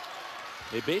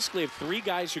 They basically have 3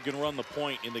 guys who can run the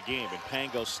point in the game, in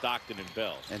Pango, Stockton, and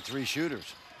Bell. And 3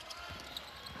 shooters.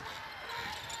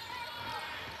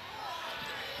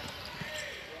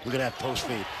 Look at that post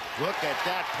feed. Look at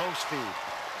that post feed.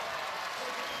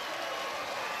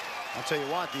 I'll tell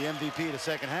you what, the MVP of the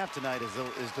second half tonight is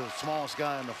the smallest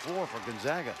guy on the floor for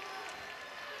Gonzaga.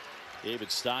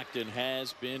 David Stockton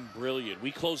has been brilliant.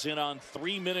 We close in on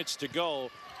 3 minutes to go,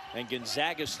 and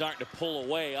Gonzaga's starting to pull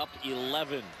away, up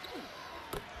 11.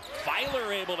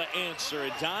 Filer able to answer.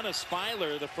 Adonis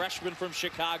Filer, the freshman from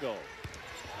Chicago.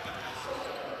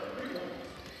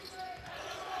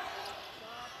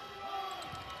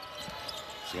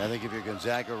 See, I think if you're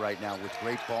Gonzaga right now with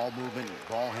great ball movement,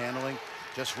 ball handling,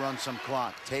 just run some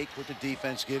clock. Take what the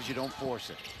defense gives you. Don't force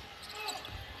it.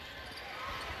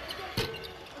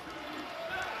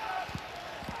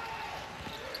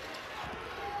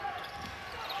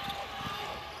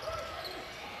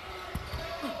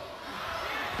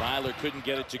 Filer couldn't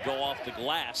get it to go off the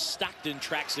glass. Stockton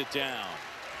tracks it down.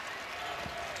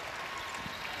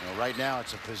 Well, right now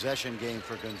it's a possession game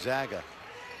for Gonzaga.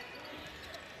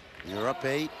 You're up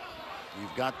 8.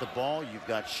 You've got the ball. You've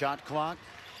got shot clock.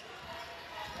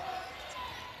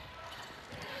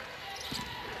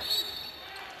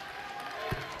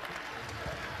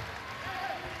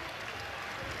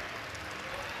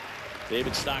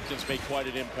 David Stockton's made quite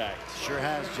an impact. Sure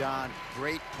has, John.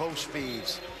 Great post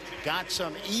feeds. Got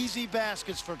some easy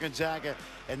baskets for Gonzaga,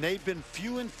 and they've been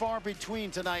few and far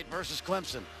between tonight versus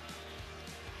Clemson.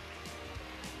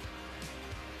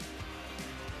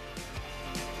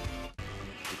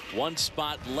 One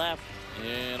spot left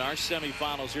in our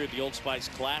semifinals here at the Old Spice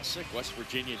Classic. West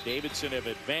Virginia and Davidson have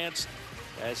advanced,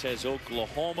 as has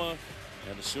Oklahoma,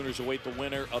 and the Sooners await the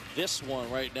winner of this one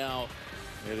right now.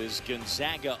 It is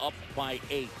Gonzaga up by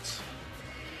 8.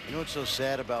 You know what's so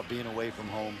sad about being away from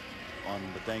home on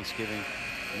the Thanksgiving?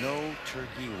 No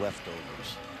turkey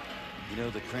leftovers. You know,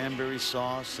 the cranberry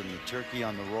sauce and the turkey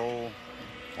on the roll,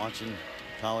 watching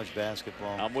college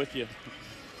basketball. I'm with you.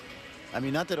 I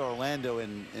mean, not that Orlando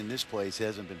in this place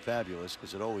hasn't been fabulous,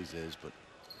 because it always is, but.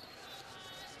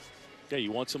 Yeah,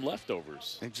 you want some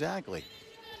leftovers. Exactly.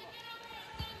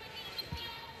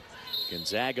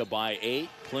 Gonzaga by 8.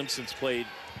 Clemson's played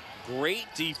great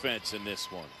defense in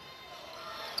this one.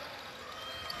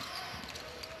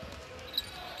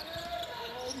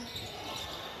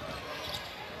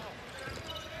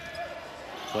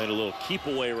 Playing a little keep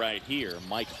away right here.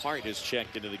 Mike Hart has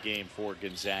checked into the game for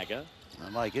Gonzaga. I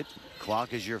like it.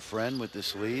 Clock is your friend with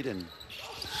this lead, and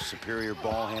superior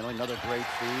ball handling. Another great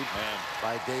feed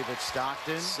by David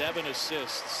Stockton. 7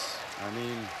 assists. I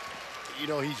mean, you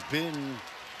know, he's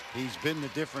been the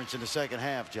difference in the second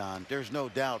half, John. There's no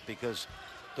doubt, because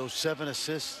those 7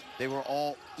 assists, they were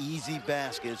all easy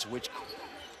baskets, which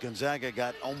Gonzaga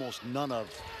got almost none of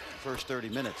the first 30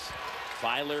 minutes.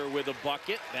 Filer with a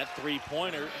bucket. That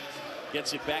 3-pointer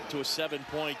gets it back to a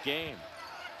 7-point game.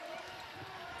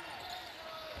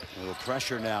 A little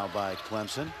pressure now by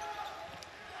Clemson.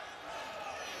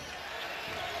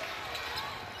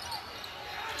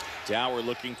 Dower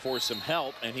looking for some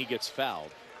help, and he gets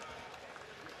fouled.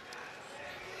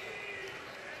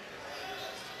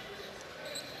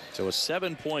 So a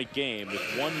 7-point game with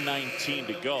 1:19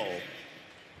 to go.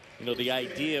 You know, the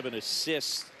idea of an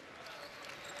assist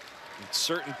at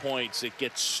certain points, it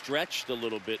gets stretched a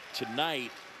little bit.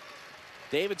 Tonight,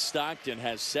 David Stockton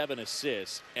has 7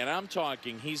 assists, and I'm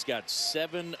talking he's got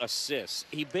 7 assists.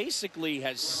 He basically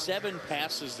has 7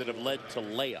 passes that have led to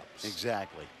layups.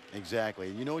 Exactly. Exactly.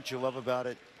 And you know what you love about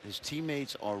it? His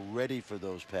teammates are ready for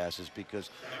those passes, because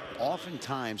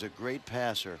oftentimes a great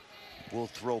passer will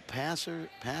throw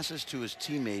passes to his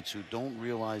teammates who don't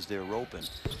realize they're open.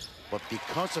 But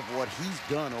because of what he's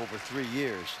done over 3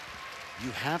 years, you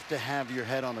have to have your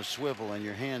head on a swivel and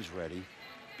your hands ready,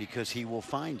 because he will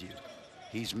find you.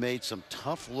 He's made some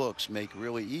tough looks make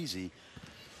really easy.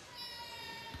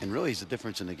 And really, he's the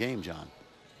difference in the game, John.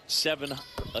 7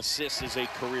 assists is a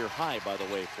career high, by the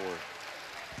way,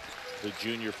 for the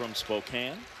junior from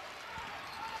Spokane.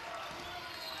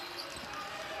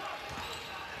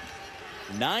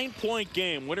 9-point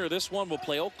game. Winner of this one will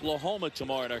play Oklahoma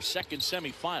tomorrow in our second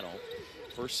semifinal.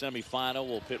 First semifinal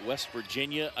will pit West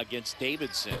Virginia against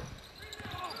Davidson.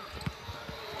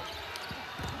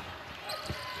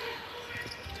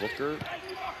 Booker,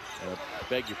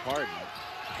 beg your pardon,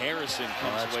 Harrison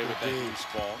comes away with that loose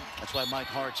ball. That's why Mike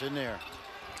Hart's in there.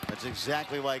 That's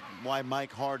exactly like why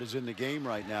Mike Hart is in the game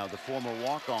right now, the former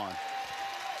walk-on.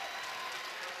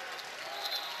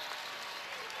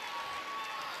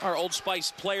 Our Old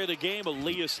Spice player of the game,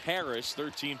 Elias Harris,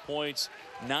 13 points,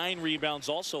 9 rebounds,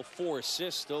 also 4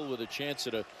 assists, still with a chance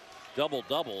at a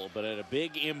double-double, but at a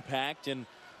big impact. And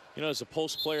you know, as a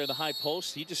post player in the high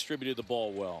post, he distributed the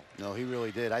ball well. No, he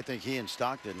really did. I think he and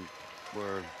Stockton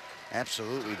were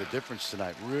absolutely the difference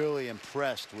tonight. Really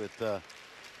impressed with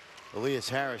Elias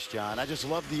Harris, John. I just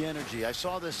love the energy. I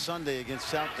saw this Sunday against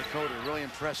South Dakota. It really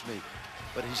impressed me.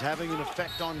 But he's having an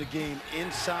effect on the game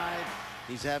inside.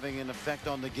 He's having an effect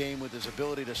on the game with his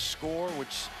ability to score,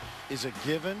 which is a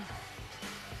given.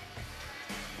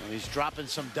 And he's dropping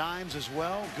some dimes as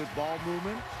well. Good ball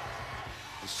movement.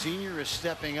 The senior is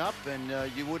stepping up, and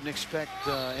you wouldn't expect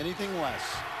anything less.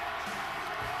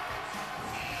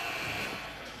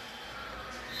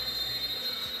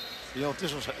 You know, if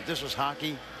this was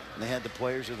hockey and they had the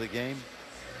players of the game,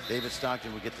 David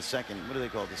Stockton would get the second. What do they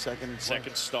call it? The second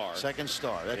star. Second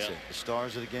star. That's it. The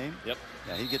stars of the game. Yep.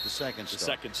 Yeah, he'd get the second star. The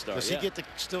second star. Does he get to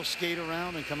still skate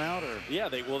around and come out, or? Yeah,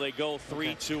 they go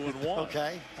 3, 2, and 1.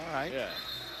 Okay. All right. Yeah.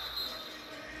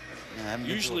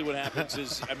 Usually what happens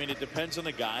is, I mean, it depends on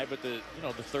the guy, but the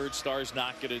third star is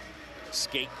not going to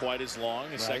skate quite as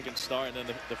long. The second star, and then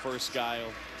the first guy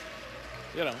will,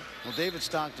 you know. Well, David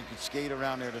Stockton could skate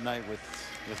around there tonight with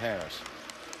Harris,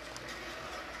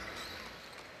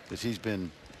 because he's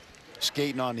been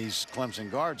skating on these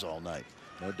Clemson guards all night.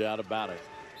 No doubt about it.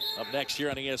 Up next here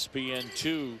on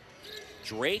ESPN2,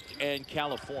 Drake and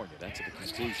California. That's at the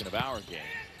conclusion of our game.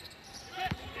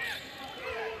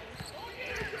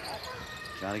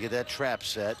 Trying to get that trap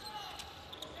set.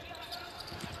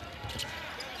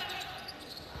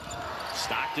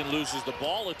 Stockton loses the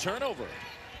ball, a turnover.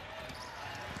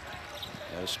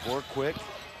 Got to score quick.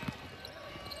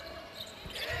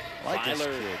 Like this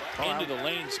kid. Into the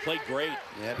lanes, played great.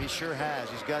 Yeah, he sure has.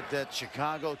 He's got that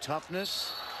Chicago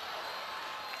toughness.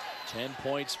 10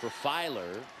 points for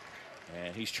Filer,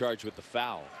 and he's charged with the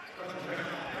foul.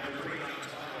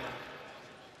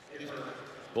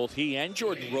 Both he and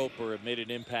Jordan Roper have made an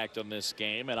impact on this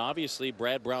game, and obviously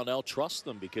Brad Brownell trusts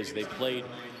them because they played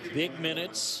big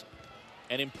minutes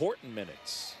and important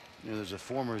minutes. You know, there's a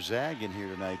former Zag in here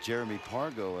tonight, Jeremy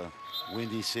Pargo, a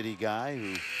Windy City guy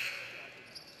who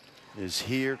is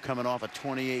here coming off a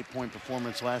 28-point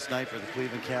performance last night for the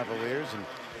Cleveland Cavaliers. And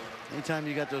anytime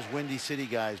you got those Windy City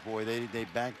guys, boy, they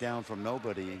back down from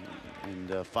nobody.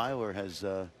 And Filer has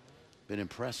been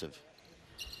impressive.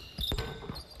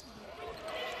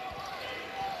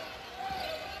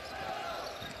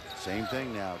 Same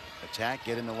thing now. Attack,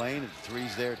 get in the lane. If the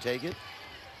three's there, take it.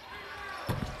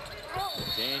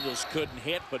 Daniels couldn't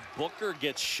hit, but Booker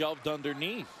gets shoved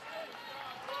underneath.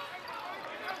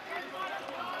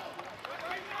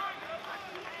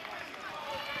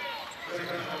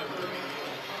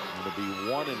 It'll be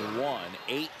 1-1.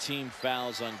 18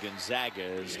 fouls on Gonzaga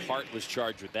as Hart was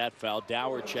charged with that foul.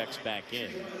 Dower checks back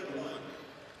in.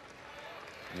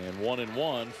 And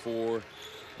 1-1 for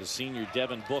the senior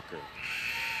Devin Booker.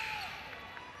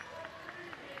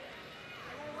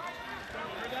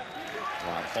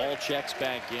 Hall checks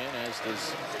back in, as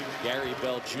does Gary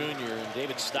Bell Jr. And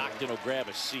David Stockton will grab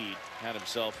a seat. Had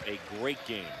himself a great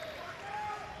game.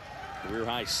 Career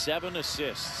high 7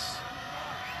 assists.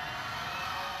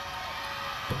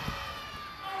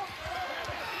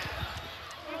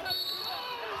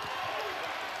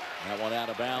 That one out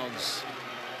of bounds.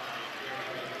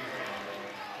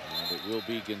 And it will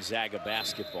be Gonzaga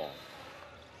basketball.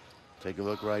 Take a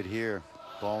look right here.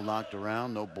 Ball knocked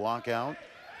around, no block out.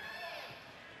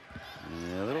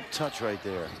 Yeah, a little touch right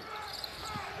there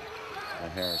by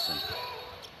Harrison.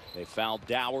 They fouled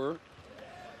Dower,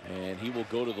 and he will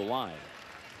go to the line.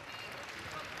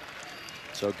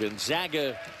 So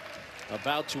Gonzaga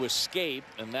about to escape,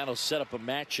 and that'll set up a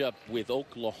matchup with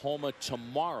Oklahoma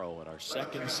tomorrow in our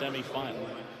second semifinal.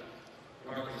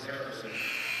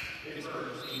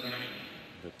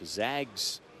 But the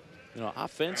Zags,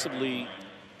 offensively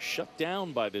shut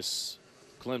down by this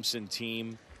Clemson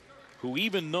team, who,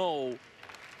 even though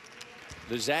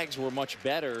the Zags were much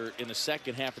better in the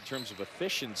second half in terms of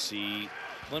efficiency,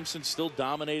 Clemson still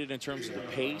dominated in terms of the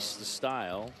pace, the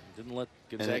style. Didn't let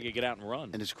Gonzaga get out and run.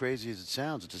 And as crazy as it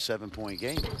sounds, it's a 7-point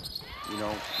game.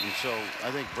 And so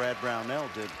I think Brad Brownell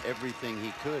did everything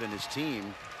he could, and his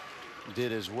team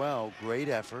did as well. Great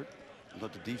effort.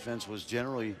 But the defense was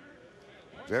generally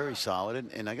very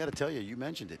solid. And I got to tell you, you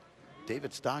mentioned it.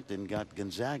 David Stockton got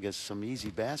Gonzaga some easy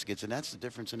baskets, and that's the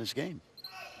difference in this game.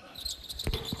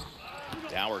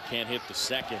 Dower can't hit the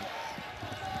second.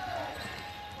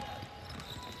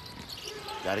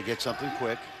 Got to get something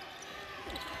quick.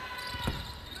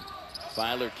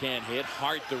 Filer can't hit.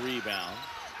 Hart the rebound.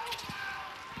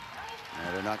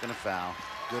 No, they're not going to foul.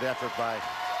 Good effort by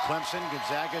Clemson.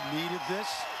 Gonzaga needed this.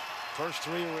 First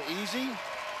three were easy.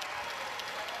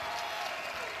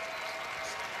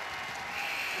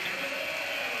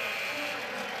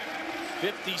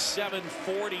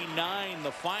 (57-49)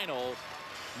 the final.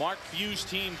 Mark Few's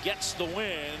team gets the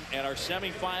win, and our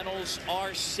semifinals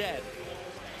are set.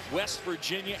 West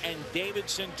Virginia and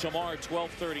Davidson tomorrow,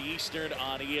 12:30 Eastern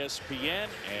on ESPN,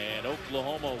 and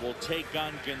Oklahoma will take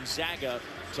on Gonzaga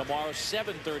tomorrow,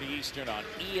 7:30 Eastern on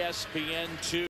ESPN2.